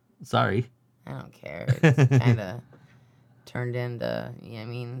 Sorry. I don't care. It's kind of turned into,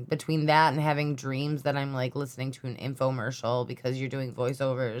 between that and having dreams that I'm like listening to an infomercial because you're doing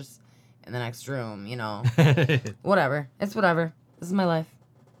voiceovers in the next room, Whatever. It's whatever. This is my life.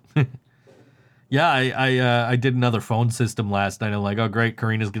 Yeah, I did another phone system last night. I'm like, oh, great.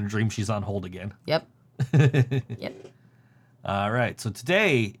 Karina's going to dream she's on hold again. Yep. Yep. All right. So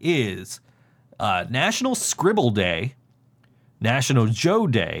today is National Scribble Day, National Joe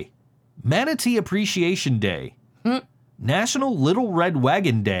Day, Manatee Appreciation Day, National Little Red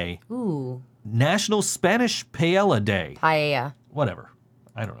Wagon Day, Ooh. National Spanish Paella Day. Paella. Whatever.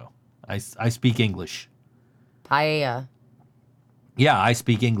 I don't know. I speak English. Paella. Yeah, I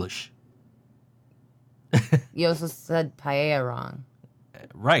speak English. You also said paella wrong.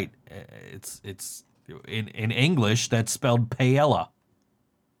 Right. It's in English that's spelled paella.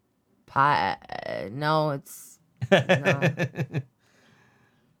 No, it's no.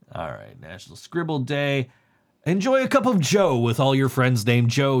 All right, National Scribble Day. Enjoy a cup of Joe with all your friends named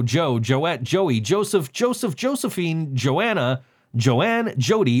Joe, Joette, Joey, Joseph, Josephine, Joanna, Joanne,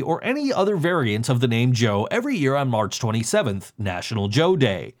 Jody, or any other variant of the name Joe every year on March 27th, National Joe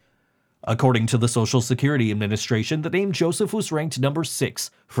Day. According to the Social Security Administration, the name Joseph was ranked number 6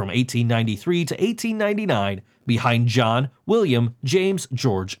 from 1893 to 1899, behind John, William, James,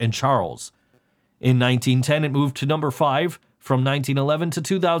 George, and Charles. In 1910, it moved to number 5. From 1911 to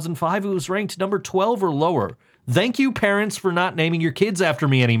 2005, it was ranked number 12 or lower. Thank you, parents, for not naming your kids after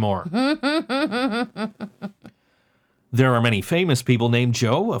me anymore. There are many famous people named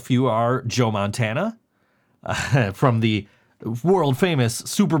Joe. A few are Joe Montana, from the world-famous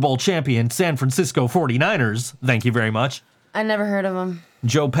Super Bowl champion San Francisco 49ers. Thank you very much. I never heard of him.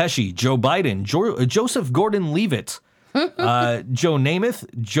 Joe Pesci, Joe Biden, Joseph Gordon-Levitt, Joe Namath,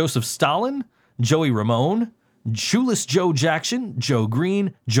 Joseph Stalin, Joey Ramone, Shoeless Joe Jackson, Joe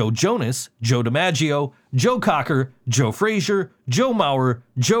Green, Joe Jonas, Joe DiMaggio, Joe Cocker, Joe Frazier, Joe Maurer,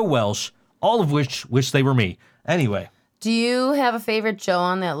 Joe Welsh, all of which wish they were me. Anyway. Do you have a favorite Joe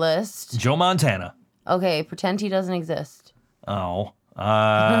on that list? Joe Montana. Okay, pretend he doesn't exist. Oh.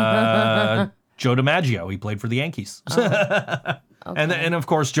 Joe DiMaggio. He played for the Yankees. Okay. And of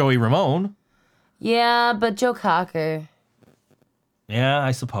course, Joey Ramone. Yeah, but Joe Cocker. Yeah,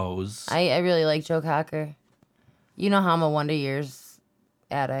 I suppose. I really like Joe Cocker. You know how I'm a Wonder Years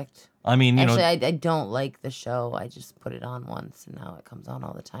addict. I mean, Actually, I don't like the show. I just put it on once, and now it comes on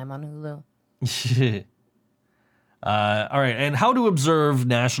all the time on Hulu. All right, and how to observe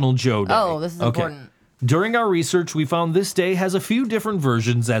National Joe Day. Oh, this is important. During our research, we found this day has a few different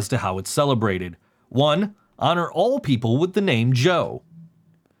versions as to how it's celebrated. 1, honor all people with the name Joe.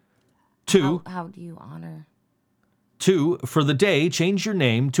 2, How do you honor? 2, for the day, change your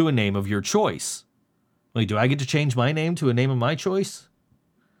name to a name of your choice. Wait, do I get to change my name to a name of my choice?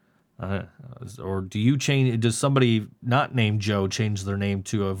 Or does somebody not named Joe change their name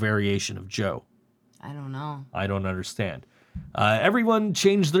to a variation of Joe? I don't know. I don't understand. Everyone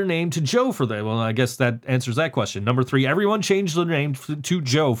changed their name to Joe for the... Well, I guess that answers that question. Number 3, everyone changed their name to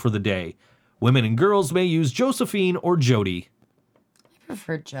Joe for the day. Women and girls may use Josephine or Jody. I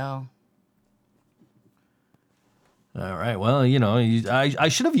prefer Joe. All right, well, I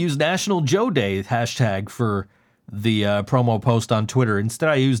should have used National Joe Day hashtag for the promo post on Twitter. Instead,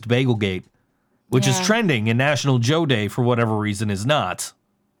 I used Bagelgate, which is trending, and National Joe Day, for whatever reason, is not.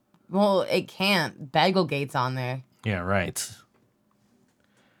 Well, it can't. Bagelgate's on there. Yeah, right.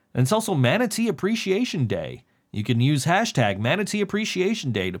 And it's also Manatee Appreciation Day. You can use hashtag Manatee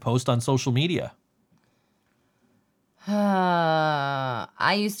Appreciation Day to post on social media. I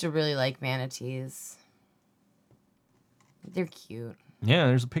used to really like manatees. They're cute. Yeah,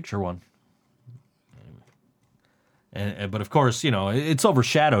 there's a picture one. But of course, it's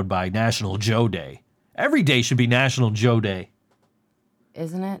overshadowed by National Joe Day. Every day should be National Joe Day.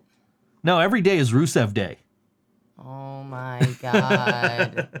 Isn't it? No, every day is Rusev Day. Oh my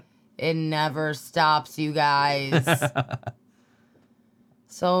God. It never stops, you guys.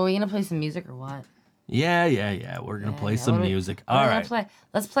 So are we gonna play some music or what? Yeah. We're gonna play some music. What are All we right. gonna play?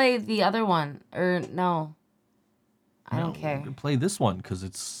 Let's play the other one. Or no. I don't care. We're gonna play this one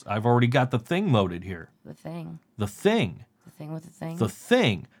because I've already got the thing loaded here. The thing. The thing. The thing with the thing. The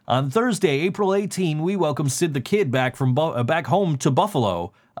thing. On Thursday, April 18, we welcome Sid the Kid back from back home to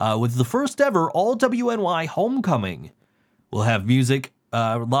Buffalo with the first ever all WNY homecoming. We'll have music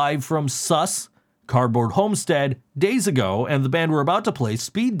live from Sus, Cardboard Homestead, Days Ago, and the band we're about to play,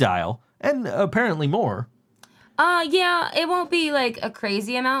 Speed Dial, and apparently more. Yeah, it won't be like a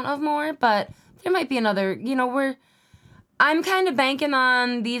crazy amount of more, but there might be another, I'm kind of banking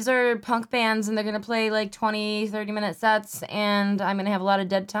on these are punk bands and they're going to play like 20, 30-minute sets and I'm going to have a lot of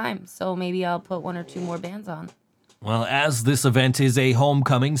dead time. So maybe I'll put one or two more bands on. Well, as this event is a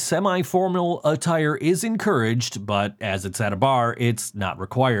homecoming, semi-formal attire is encouraged, but as it's at a bar, it's not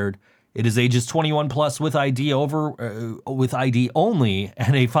required. It is ages 21 plus with ID with ID only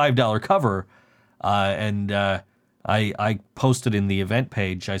and a $5 cover. I posted in the event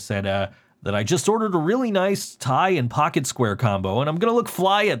page, I said that I just ordered a really nice tie and pocket square combo, and I'm going to look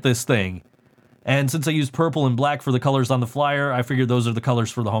fly at this thing. And since I used purple and black for the colors on the flyer, I figured those are the colors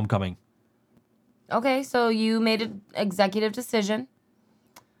for the homecoming. Okay, so you made an executive decision.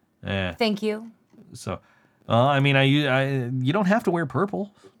 Yeah. Thank you. So, you don't have to wear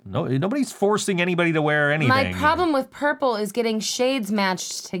purple. No, nobody's forcing anybody to wear anything. My problem with purple is getting shades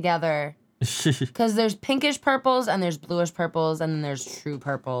matched together. Because there's pinkish purples and there's bluish purples and then there's true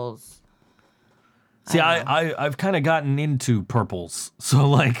purples. See, I've kind of gotten into purples.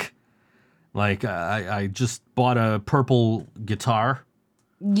 So I just bought a purple guitar.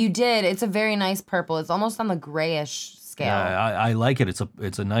 You did. It's a very nice purple. It's almost on the grayish scale. Yeah, I like it.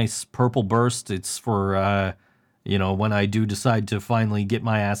 It's a nice purple burst. It's for when I do decide to finally get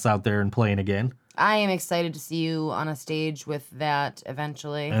my ass out there and playing again. I am excited to see you on a stage with that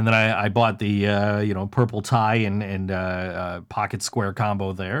eventually. And then I bought the purple tie and pocket square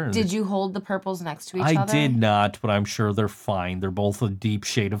combo there. Did you hold the purples next to each other? I did not, but I'm sure they're fine. They're both a deep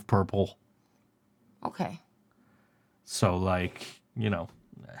shade of purple. Okay. So I don't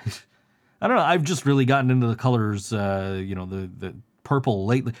know. I've just really gotten into the colors, the purple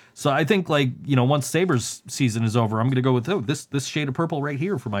lately. So I think once Saber's season is over, I'm going to go with this shade of purple right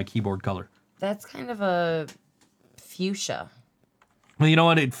here for my keyboard color. That's kind of a fuchsia. Well, you know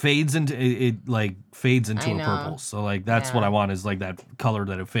what? It fades into fades into I a know. purple. So that's what I want is that color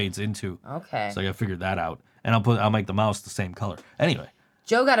that it fades into. Okay. So I got to figure that out, and I'll make the mouse the same color. Anyway.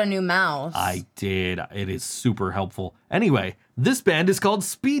 Joe got a new mouse. I did. It is super helpful. Anyway, this band is called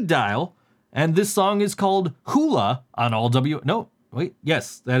Speed Dial, and this song is called Hula on all No, wait.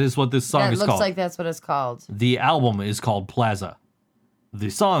 Yes, that is what this song is called. It looks like that's what it's called. The album is called Plaza. The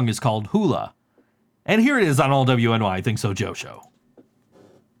song is called Hula. And here it is on all WNY Think So Joe Show.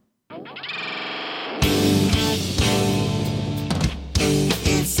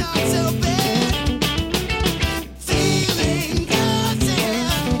 It's not so bad, feeling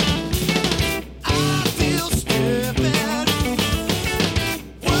goddamn. I feel stupid.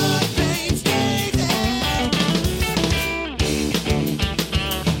 What pains stay there?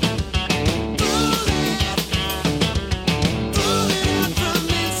 Pull it out from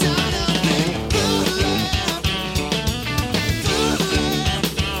inside of me. Pull it.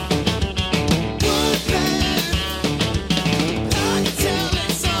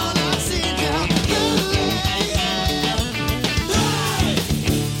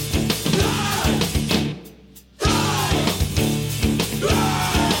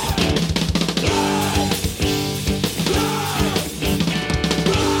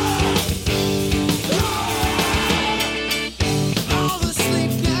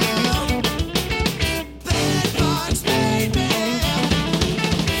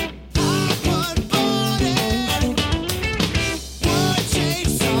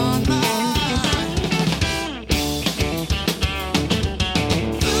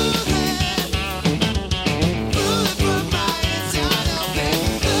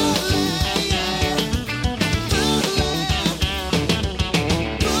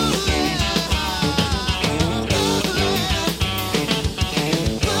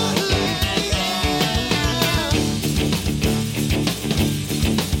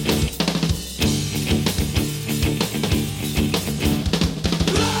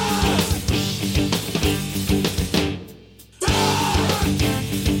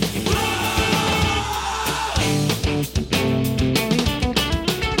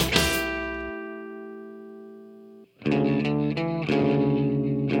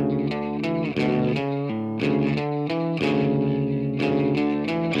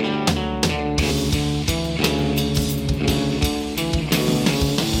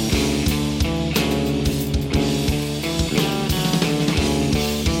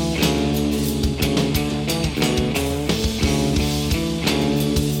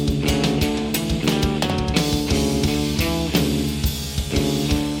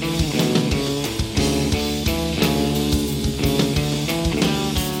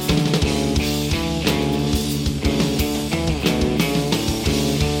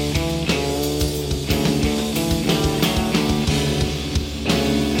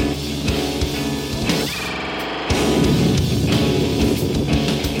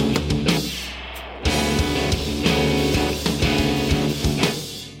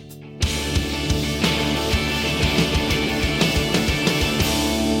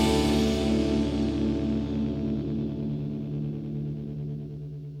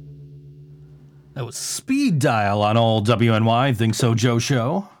 That was Speed Dial on all WNY Think So Joe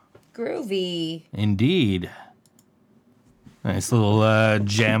show. Groovy. Indeed. Nice little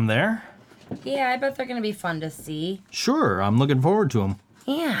jam there. Yeah, I bet they're going to be fun to see. Sure, I'm looking forward to them.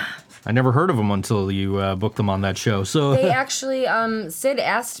 Yeah. I never heard of them until you booked them on that show. So They actually, Sid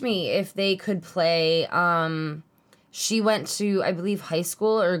asked me if they could play. She went to, I believe, high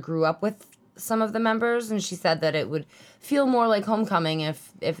school or grew up with some of the members, and she said that it would feel more like homecoming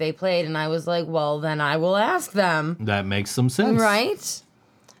if they played. And I was like, well, then I will ask them. that makes some sense. Right?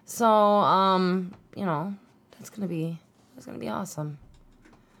 So, you know, that's gonna be awesome.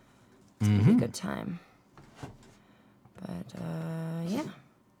 It's gonna be a good time. But yeah.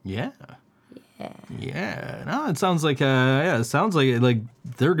 Yeah. Yeah. No, it sounds like it sounds like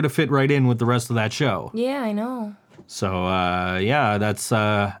they're gonna fit right in with the rest of that show. Yeah, I know. So yeah, that's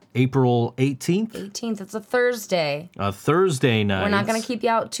April 18th. 18th. It's a Thursday. A Thursday night. We're not gonna keep you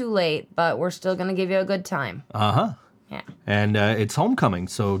out too late, but we're still gonna give you a good time. Uh-huh. Yeah. And it's homecoming,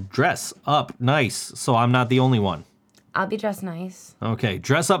 so dress up nice so I'm not the only one. I'll be dressed nice. Okay,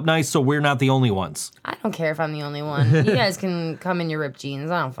 dress up nice so we're not the only ones. I don't care if I'm the only one. You guys can come in your ripped jeans.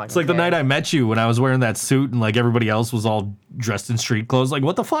 I don't fucking It's like the night I met you when I was wearing that suit and like everybody else was all dressed in street clothes. Like,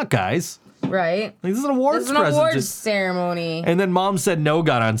 what the fuck, guys? Right? Like, this is an awards This is an present. awards ceremony. And then Mom Said No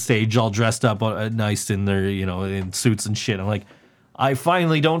got on stage all dressed up nice in their, in suits and shit. I'm like, I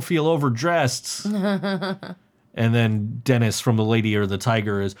finally don't feel overdressed. And then Dennis from The Lady or the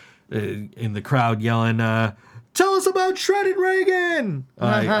Tiger is in the crowd yelling, tell us about Shredded Reagan.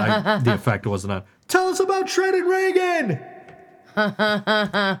 The effect wasn't on. Tell us about Shredded Reagan.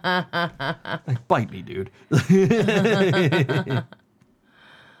 Like, bite me, dude.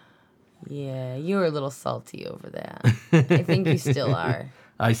 Yeah, you were a little salty over that. I think you still are.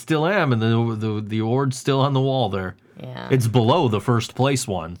 I still am, and the award's still on the wall there. Yeah. It's below the first place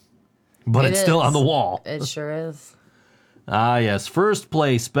one, but It it's still is. on the wall. It sure is. Ah, yes. First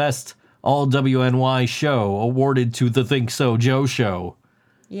place, best all WNY show, awarded to the Think So Joe show.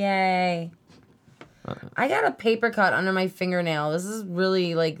 Yay. I got a paper cut under my fingernail. This is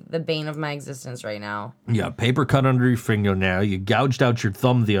really like the bane of my existence right now. Yeah, paper cut under your fingernail. You gouged out your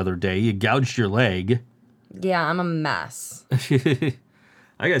thumb the other day. You gouged your leg. Yeah, I'm a mess.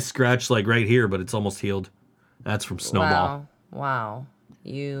 I got scratched like right here, but it's almost healed. That's from Snowball. Wow.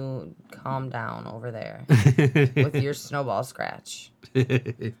 You calm down over there with your Snowball scratch.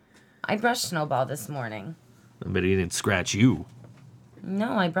 I brushed Snowball this morning. But he didn't scratch you.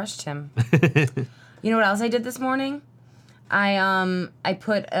 No, I brushed him. You know what else I did this morning? I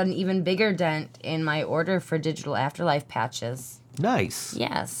put an even bigger dent in my order for digital afterlife patches. Nice.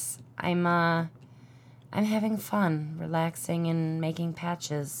 Yes, I'm having fun, relaxing and making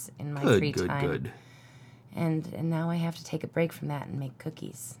patches in my free time. Good. And now I have to take a break from that and make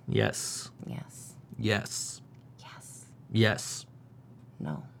cookies. Yes. Yes. Yes. Yes. Yes.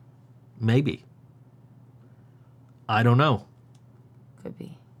 No. Maybe. I don't know. Could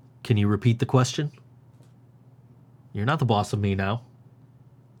be. Can you repeat the question? You're not the boss of me now.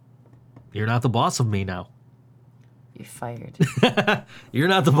 You're not the boss of me now. You're fired. You're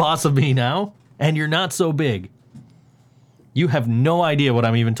not the boss of me now, and you're not so big. You have no idea what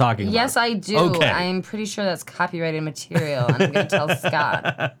I'm even talking about. Yes, I do. Okay. I'm pretty sure that's copyrighted material, and I'm going to tell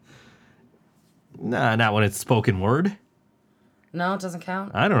Scott. Nah, not when it's spoken word. No, it doesn't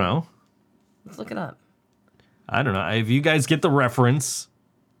count. I don't know. Let's look it up. I don't know. If you guys get the reference.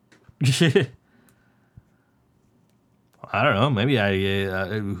 I don't know. Maybe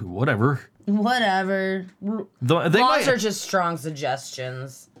whatever. Whatever. They Laws are might, just strong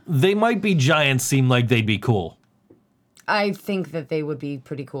suggestions. they might be giants seem like they'd be cool. I think that they would be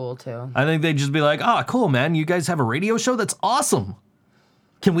pretty cool, too. I think they'd just be like, oh, cool, man. You guys have a radio show? That's awesome.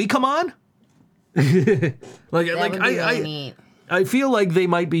 Can we come on? That would be really neat. I feel like They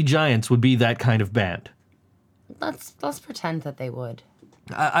Might Be Giants would be that kind of band. Let's pretend that they would.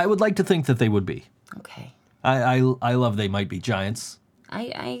 I would like to think that they would be. Okay. I love They Might Be Giants.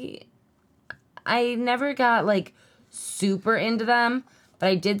 I never got like super into them, but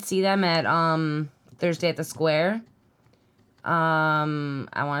I did see them at Thursday at the Square. I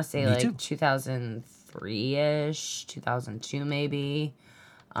want to say Me like too. 2003-ish, 2002 maybe.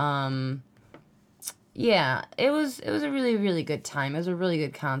 Yeah, it was a really, really good time. It was a really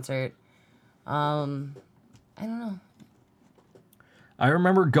good concert. I don't know. I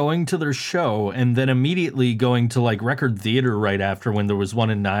remember going to their show and then immediately going to like Record Theater right after when there was one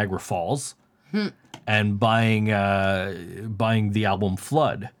in Niagara Falls and buying the album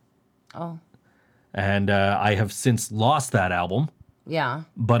Flood. Oh. And I have since lost that album. Yeah.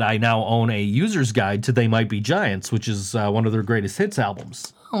 but I now own a user's guide to They Might Be Giants, which is one of their greatest hits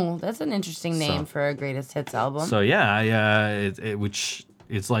albums. Oh, that's an interesting name for a greatest hits album. So yeah, which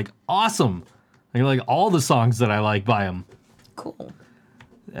it's like awesome. Like all the songs that I like by them. Cool.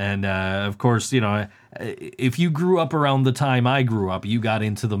 And of course, if you grew up around the time I grew up, you got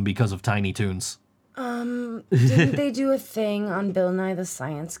into them because of Tiny Toons. Didn't they do a thing on Bill Nye the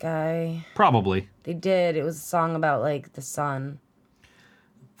Science Guy? Probably. They did. It was a song about like the sun.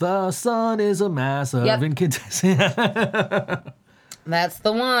 The sun is a mass of Yep. incandescent. That's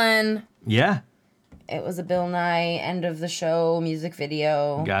the one. Yeah, It was a Bill Nye end of the show music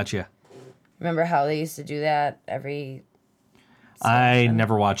video. gotcha. Remember how they used to do that every I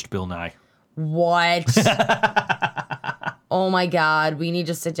never watched Bill Nye. What? Oh my God. We need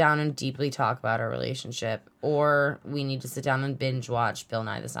to sit down and deeply talk about our relationship. Or we need to sit down and binge watch Bill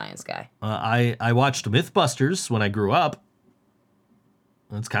Nye the Science Guy. I watched Mythbusters when I grew up.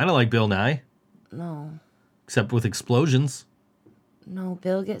 It's kind of like Bill Nye, No. except with explosions. No,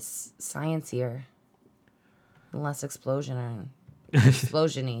 Bill gets science-ier. Less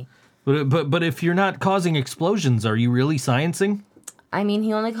explosion-y. But if you're not causing explosions, are you really sciencing? I mean,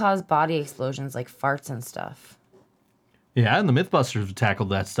 he only caused body explosions like farts and stuff. Yeah, and the Mythbusters have tackled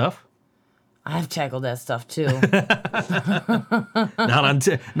that stuff. I've tackled that stuff too.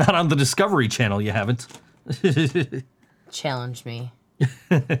 Not on the Discovery Channel, you haven't. Challenge me.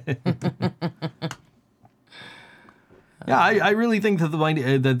 Yeah, I really think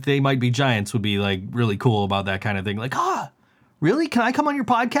that They Might Be Giants would be like really cool about that kind of thing. Like, really? Can I come on your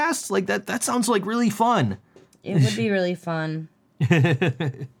podcast? Like that sounds like really fun. It would be really fun.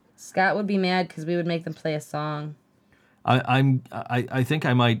 Scott would be mad because we would make them play a song. I think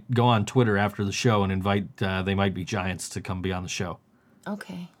I might go on Twitter after the show and invite They Might Be Giants to come be on the show.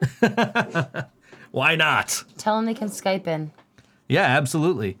 Okay. Why not? Tell them they can Skype in. Yeah,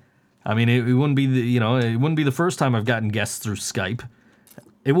 absolutely. I mean, it wouldn't be it wouldn't be the first time I've gotten guests through Skype.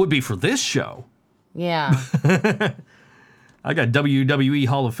 It would be for this show. Yeah. I got WWE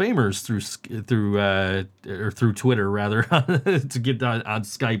Hall of Famers through Twitter rather to get on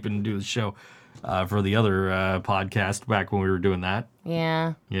Skype and do the show for the other podcast back when we were doing that.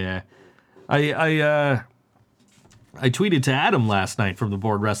 Yeah. Yeah, I tweeted to Adam last night from the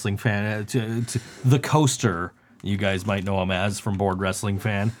Board Wrestling Fan to the Coaster. You guys might know him as from Board Wrestling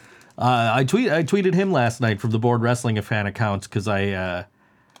Fan. I tweeted him last night from the Board Wrestling Fan account because I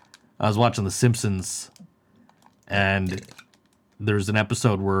was watching The Simpsons, and there's an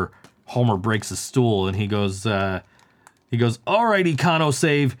episode where Homer breaks a stool, and he goes, "All right, Econo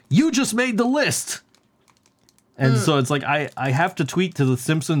Save, you just made the list." And so it's like I have to tweet to the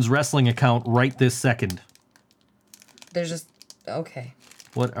Simpsons wrestling account right this second. They're just okay.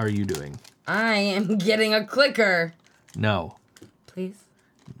 What are you doing? I am getting a clicker. No. Please.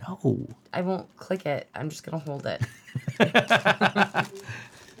 No. I won't click it. I'm just gonna hold it.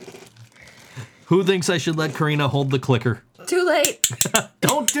 Who thinks I should let Karina hold the clicker? Too late.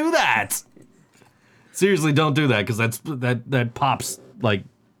 Don't do that. Seriously, don't do that because that pops like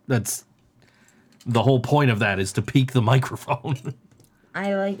that's the whole point of that is to peak the microphone.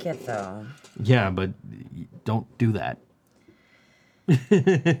 I like it though. Yeah, but don't do that.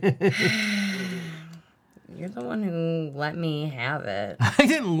 You're the one who let me have it. I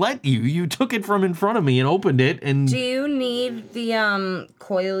didn't let you. You took it from in front of me and opened it and Do you need the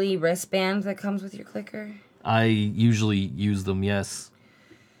coily wristband that comes with your clicker? I usually use them, yes.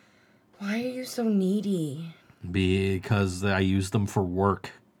 Why are you so needy? Because I use them for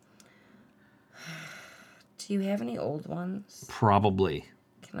work. Do you have any old ones? Probably.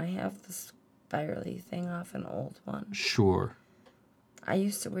 Can I have the spirally thing off an old one? Sure. I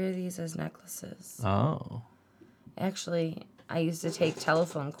used to wear these as necklaces. Oh. Actually, I used to take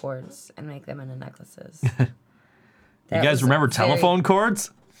telephone cords and make them into necklaces. You That guys was remember very- telephone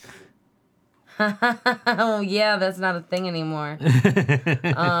cords? Oh, yeah, that's not a thing anymore.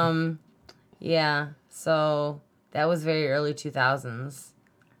 Yeah, so that was very early 2000s.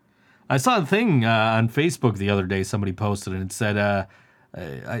 I saw a thing on Facebook the other day. Somebody posted and it said,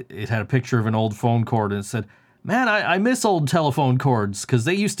 it had a picture of an old phone cord and it said, "Man, I miss old telephone cords because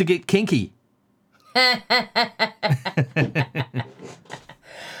they used to get kinky."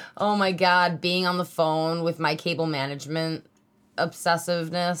 Oh my God, being on the phone with my cable management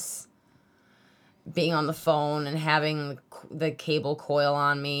obsessiveness. Being on the phone and having the cable coil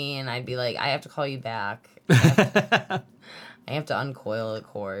on me, and I'd be like, I have to call you back. I have to uncoil the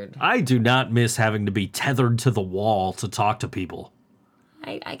cord. I do not miss having to be tethered to the wall to talk to people.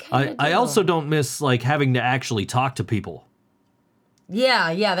 I kind of I also don't miss like having to actually talk to people.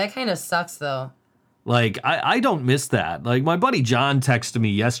 Yeah, that kind of sucks though. Like, I don't miss that. Like, my buddy John texted me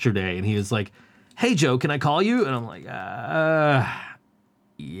yesterday, and he was like, hey, Joe, can I call you? And I'm like,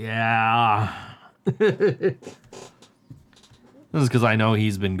 yeah. This is because I know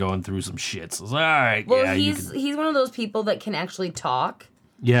he's been going through some shit. So I was like, all right, Well, yeah. he's one of those people that can actually talk.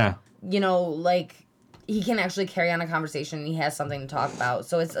 Yeah. You know, like, he can actually carry on a conversation and he has something to talk about.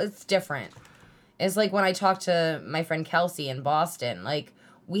 So it's different. It's like when I talk to my friend Kelsey in Boston, like,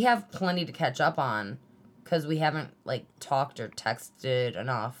 we have plenty to catch up on because we haven't, like, talked or texted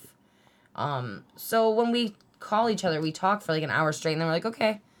enough. So when we call each other, we talk for, like, an hour straight, and then we're like,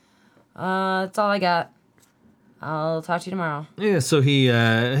 okay, that's all I got. I'll talk to you tomorrow. Yeah, so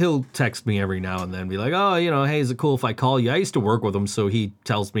he'll text me every now and then, be like, oh, hey, is it cool if I call you? I used to work with him, so he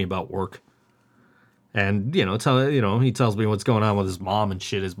tells me about work. And, he tells me what's going on with his mom and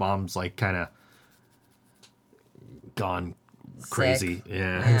shit. His mom's, like, kind of gone crazy. Sick.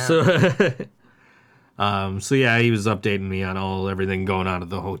 Yeah. So, yeah, he was updating me on everything going on at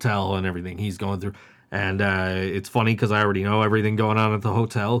the hotel and everything he's going through. And it's funny because I already know everything going on at the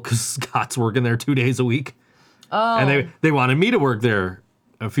hotel because Scott's working there 2 days a week. Oh. And they wanted me to work there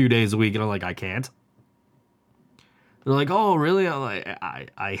a few days a week, and I'm like, I can't. They're like, oh, really? I'm like,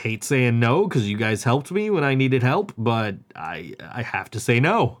 I hate saying no because you guys helped me when I needed help, but I have to say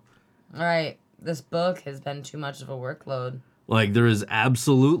no. All right. This book has been too much of a workload. Like, there is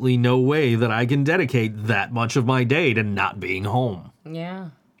absolutely no way that I can dedicate that much of my day to not being home. Yeah.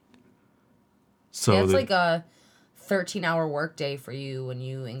 So It's like a 13-hour workday for you when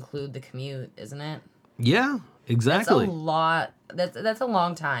you include the commute, isn't it? Yeah, exactly. That's a lot. That's a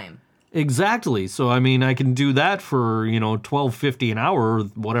long time. Exactly. So I mean, I can do that for $12.50 an hour, or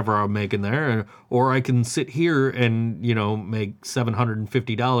whatever I'm making there, or I can sit here and make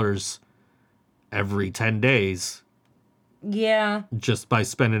 $750 every 10 days Yeah. just by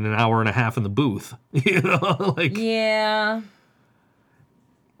spending an hour and a half in the booth. Yeah.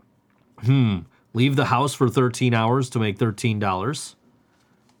 Leave the house for 13 hours to make $13,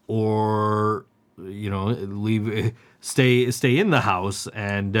 or stay in the house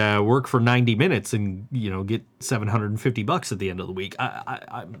and work for 90 minutes and get $750 at the end of the week.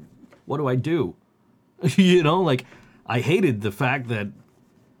 I what do I do? I hated the fact that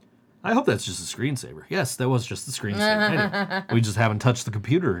I hope that's just a screensaver. Yes, that was just the screensaver. Anyway, we just haven't touched the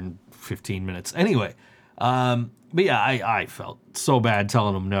computer in 15 minutes. Anyway, but yeah, I felt so bad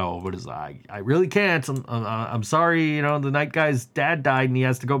telling him no, but I really can't. I'm sorry, the night guy's dad died and he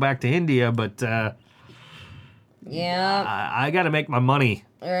has to go back to India, but Yeah. I got to make my money.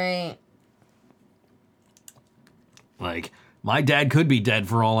 Right. Like, my dad could be dead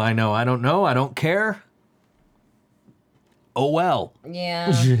for all I know. I don't know. I don't care. Oh well.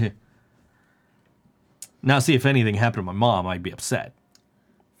 Yeah. Now, see, if anything happened to my mom, I'd be upset.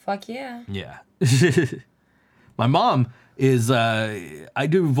 Fuck yeah. Yeah. My mom is, I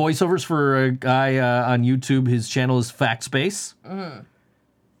do voiceovers for a guy on YouTube. His channel is Factspace. Mm-hmm.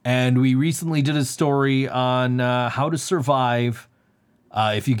 And we recently did a story on how to survive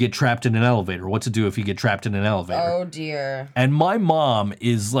if you get trapped in an elevator. What to do if you get trapped in an elevator. Oh, dear. And my mom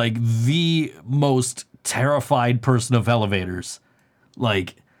is, like, the most terrified person of elevators.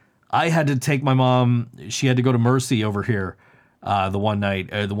 Like, I had to take my mom, she had to go to Mercy over here the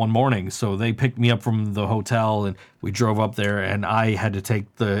one morning. So they picked me up from the hotel and we drove up there, and I had to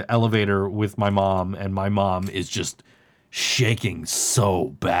take the elevator with my mom, and my mom is just shaking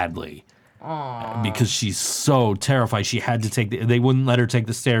so badly. Aww. Because she's so terrified. She had to they wouldn't let her take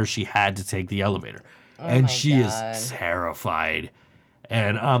the stairs. She had to take the elevator. And she is terrified.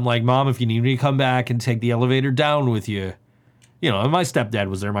 And I'm like, Mom, if you need me to come back and take the elevator down with you. And my stepdad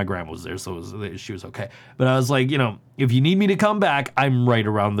was there, my grandma was there, so she was okay. But I was like, if you need me to come back, I'm right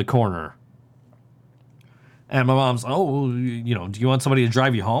around the corner. And my mom's, do you want somebody to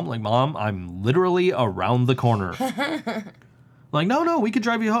drive you home? Like, Mom, I'm literally around the corner. Like, no, we could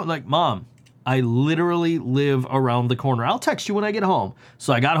drive you home. Like, Mom, I literally live around the corner. I'll text you when I get home.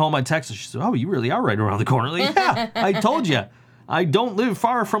 So I got home, I texted her. She said, oh, you really are right around the corner. Like, yeah, I told you. I don't live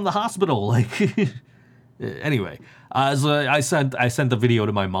far from the hospital. Like, anyway, so I sent the video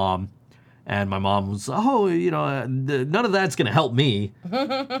to my mom. And my mom was, none of that's going to help me.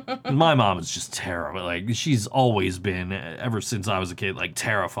 My mom is just terrible. Like, she's always been, ever since I was a kid, like,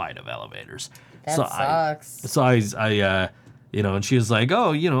 terrified of elevators. That sucks. And she was like,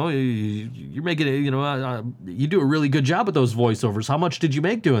 oh, you're making it, you do a really good job at those voiceovers. How much did you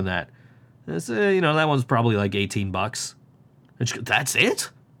make doing that? I said, that one's probably like $18. And she goes, that's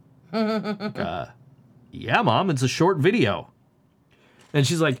it? Yeah, Mom, it's a short video. And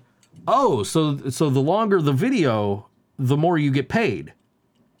she's like, oh, so the longer the video, the more you get paid.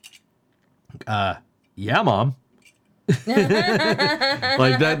 yeah, Mom.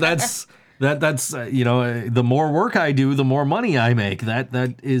 Like that's the more work I do, the more money I make.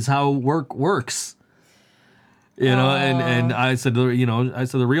 That is how work works. And I said, the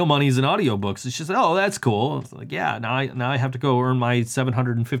real money's in audiobooks. And she said, oh, that's cool. I was like, yeah, now I have to go earn my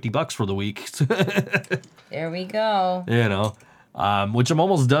 $750 for the week. There we go. Which I'm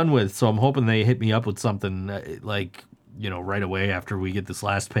almost done with. So I'm hoping they hit me up with something right away after we get this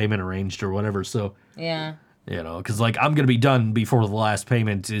last payment arranged or whatever. So Yeah. because I'm going to be done before the last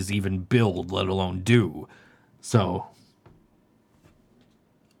payment is even billed, let alone due. So.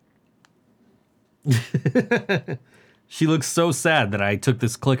 She looks so sad that I took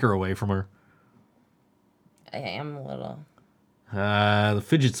this clicker away from her. I am a little. The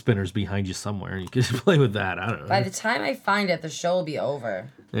fidget spinner's behind you somewhere. You can play with that. I don't know. By the time I find it, the show will be over.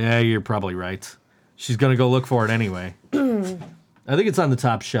 Yeah, you're probably right. She's going to go look for it anyway. I think it's on the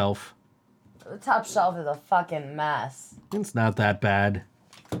top shelf. The top shelf is a fucking mess. It's not that bad.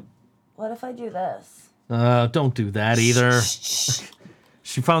 What if I do this? Don't do that either.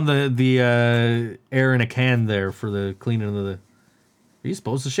 She found the air in a can there for the cleaning of the... Are you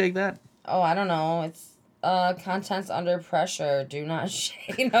supposed to shake that? Oh, I don't know. It's contents under pressure. Do not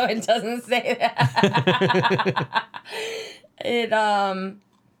shake. No, it doesn't say that.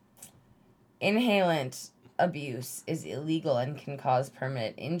 Inhalant abuse is illegal and can cause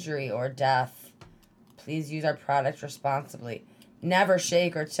permanent injury or death. Please use our product responsibly. Never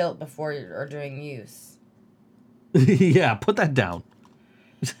shake or tilt before or during use. Yeah, put that down.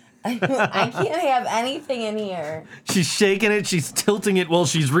 I can't have anything in here. She's shaking it. She's tilting it while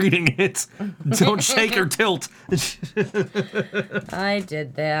she's reading it. Don't shake or tilt. I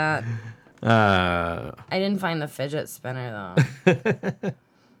did that. I didn't find the fidget spinner, though.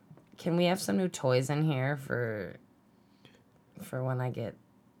 Can we have some new toys in here for when I get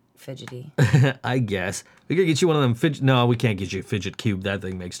fidgety? I guess. We could get you one of them fidget... No, we can't get you a fidget cube. That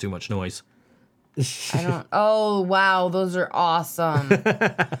thing makes too much noise. I don't... Oh, wow. Those are awesome.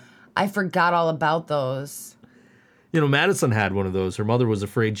 I forgot all about those. Madison had one of those. Her mother was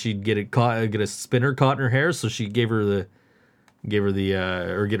afraid she'd get a spinner caught in her hair, so she get her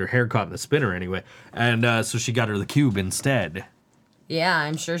hair caught in the spinner anyway. And so she got her the cube instead. Yeah,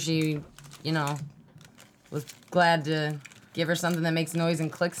 I'm sure she, was glad to give her something that makes noise and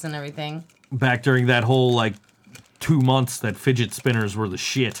clicks and everything. Back during that whole, 2 months that fidget spinners were the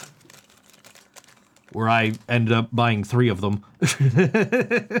shit. Where I ended up buying 3 of them.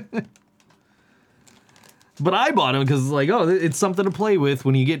 But I bought them because it's something to play with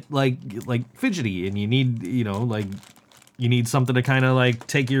when you get like fidgety and you need you need something to kind of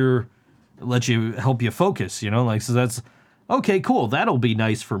help you focus, so that's okay, cool, that'll be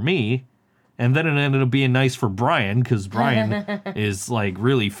nice for me. And then it ended up being nice for Brian because Brian is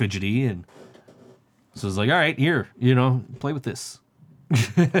really fidgety, and so it's all right, here, play with this.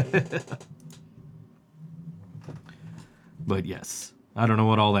 But yes, I don't know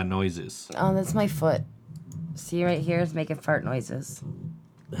what all that noise is. Oh, that's my foot. See right here? It's making fart noises.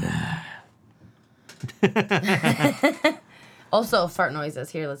 Also, fart noises.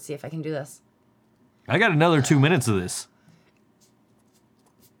 Here, let's see if I can do this. I got another 2 minutes of this.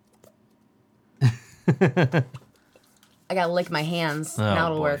 I gotta lick my hands. Now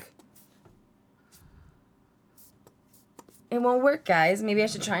it'll boy. work. It won't work, guys. Maybe I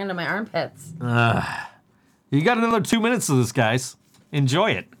should try under my armpits. You got another 2 minutes of this, guys.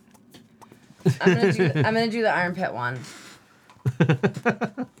 Enjoy it. I'm gonna do the armpit one.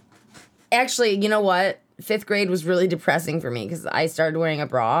 Actually, you know what? 5th grade was really depressing for me because I started wearing a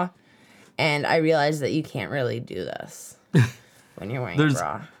bra, and I realized that you can't really do this when you're wearing a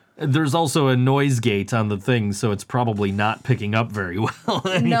bra. There's also a noise gate on the thing, so it's probably not picking up very well.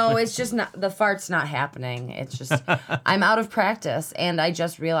 No, it's just not. The fart's not happening. It's just I'm out of practice, and I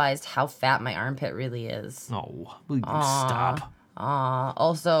just realized how fat my armpit really is. Oh, will you stop?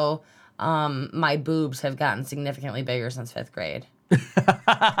 Also, my boobs have gotten significantly bigger since 5th grade.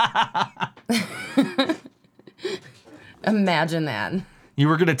 Imagine that. You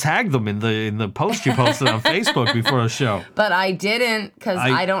were gonna tag them in the post you posted on Facebook before the show, but I didn't because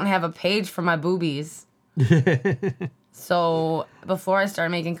I don't have a page for my boobies. So before I start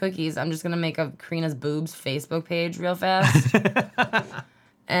making cookies, I'm just gonna make a Karina's Boobs Facebook page real fast,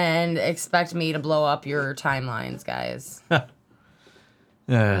 and expect me to blow up your timelines, guys.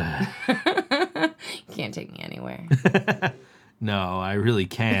 Can't take me anywhere. No, I really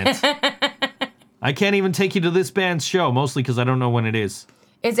can't. I can't even take you to this band's show, mostly because I don't know when it is.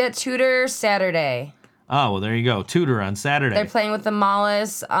 It's at Tudor Saturday. Oh, well, there you go. Tudor on Saturday. They're playing with the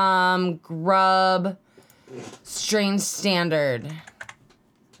Mollis, Grub, Strange Standard.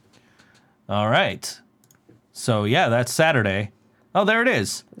 All right. So yeah, that's Saturday. Oh, there it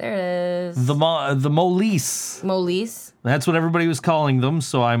is. There it is. The Molise. Molise. That's what everybody was calling them,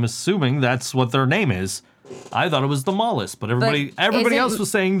 so I'm assuming that's what their name is. I thought it was the Mollis, but everybody else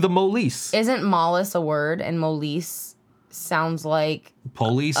was saying the Molise. Isn't mollis a word? And molise sounds like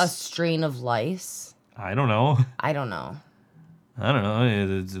Police? a strain of lice. I don't know. I don't know.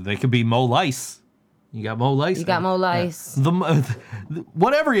 They could be Mo Lice. You got Mo Lice? You got Mo Lice.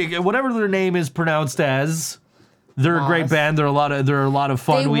 Whatever their name is pronounced as. They're a great Mollis. band. They're a lot of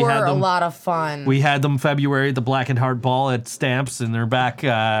fun. They were a lot of fun. We had them February at the Black and Heart Ball at Stamps, and they're back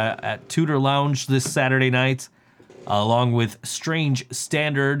at Tudor Lounge this Saturday night, along with Strange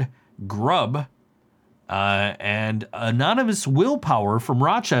Standard, Grub, and Anonymous Willpower from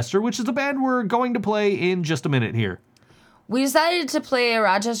Rochester, which is a band we're going to play in just a minute here. We decided to play a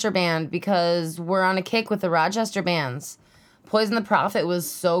Rochester band because we're on a kick with the Rochester bands. Poison the Prophet was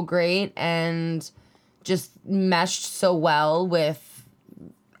so great and just meshed so well with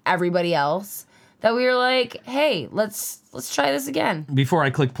everybody else that we were like, hey, let's try this again. Before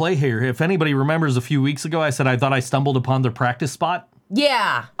I click play here, if anybody remembers a few weeks ago, I said I thought I stumbled upon their practice spot.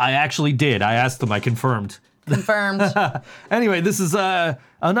 Yeah. I actually did. I asked them. I confirmed. Confirmed. Anyway, this is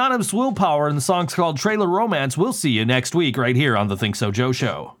Anonymous Willpower, and the song's called Trailer Romance. We'll see you next week right here on the Think So Joe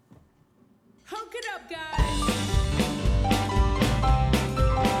Show. Hook it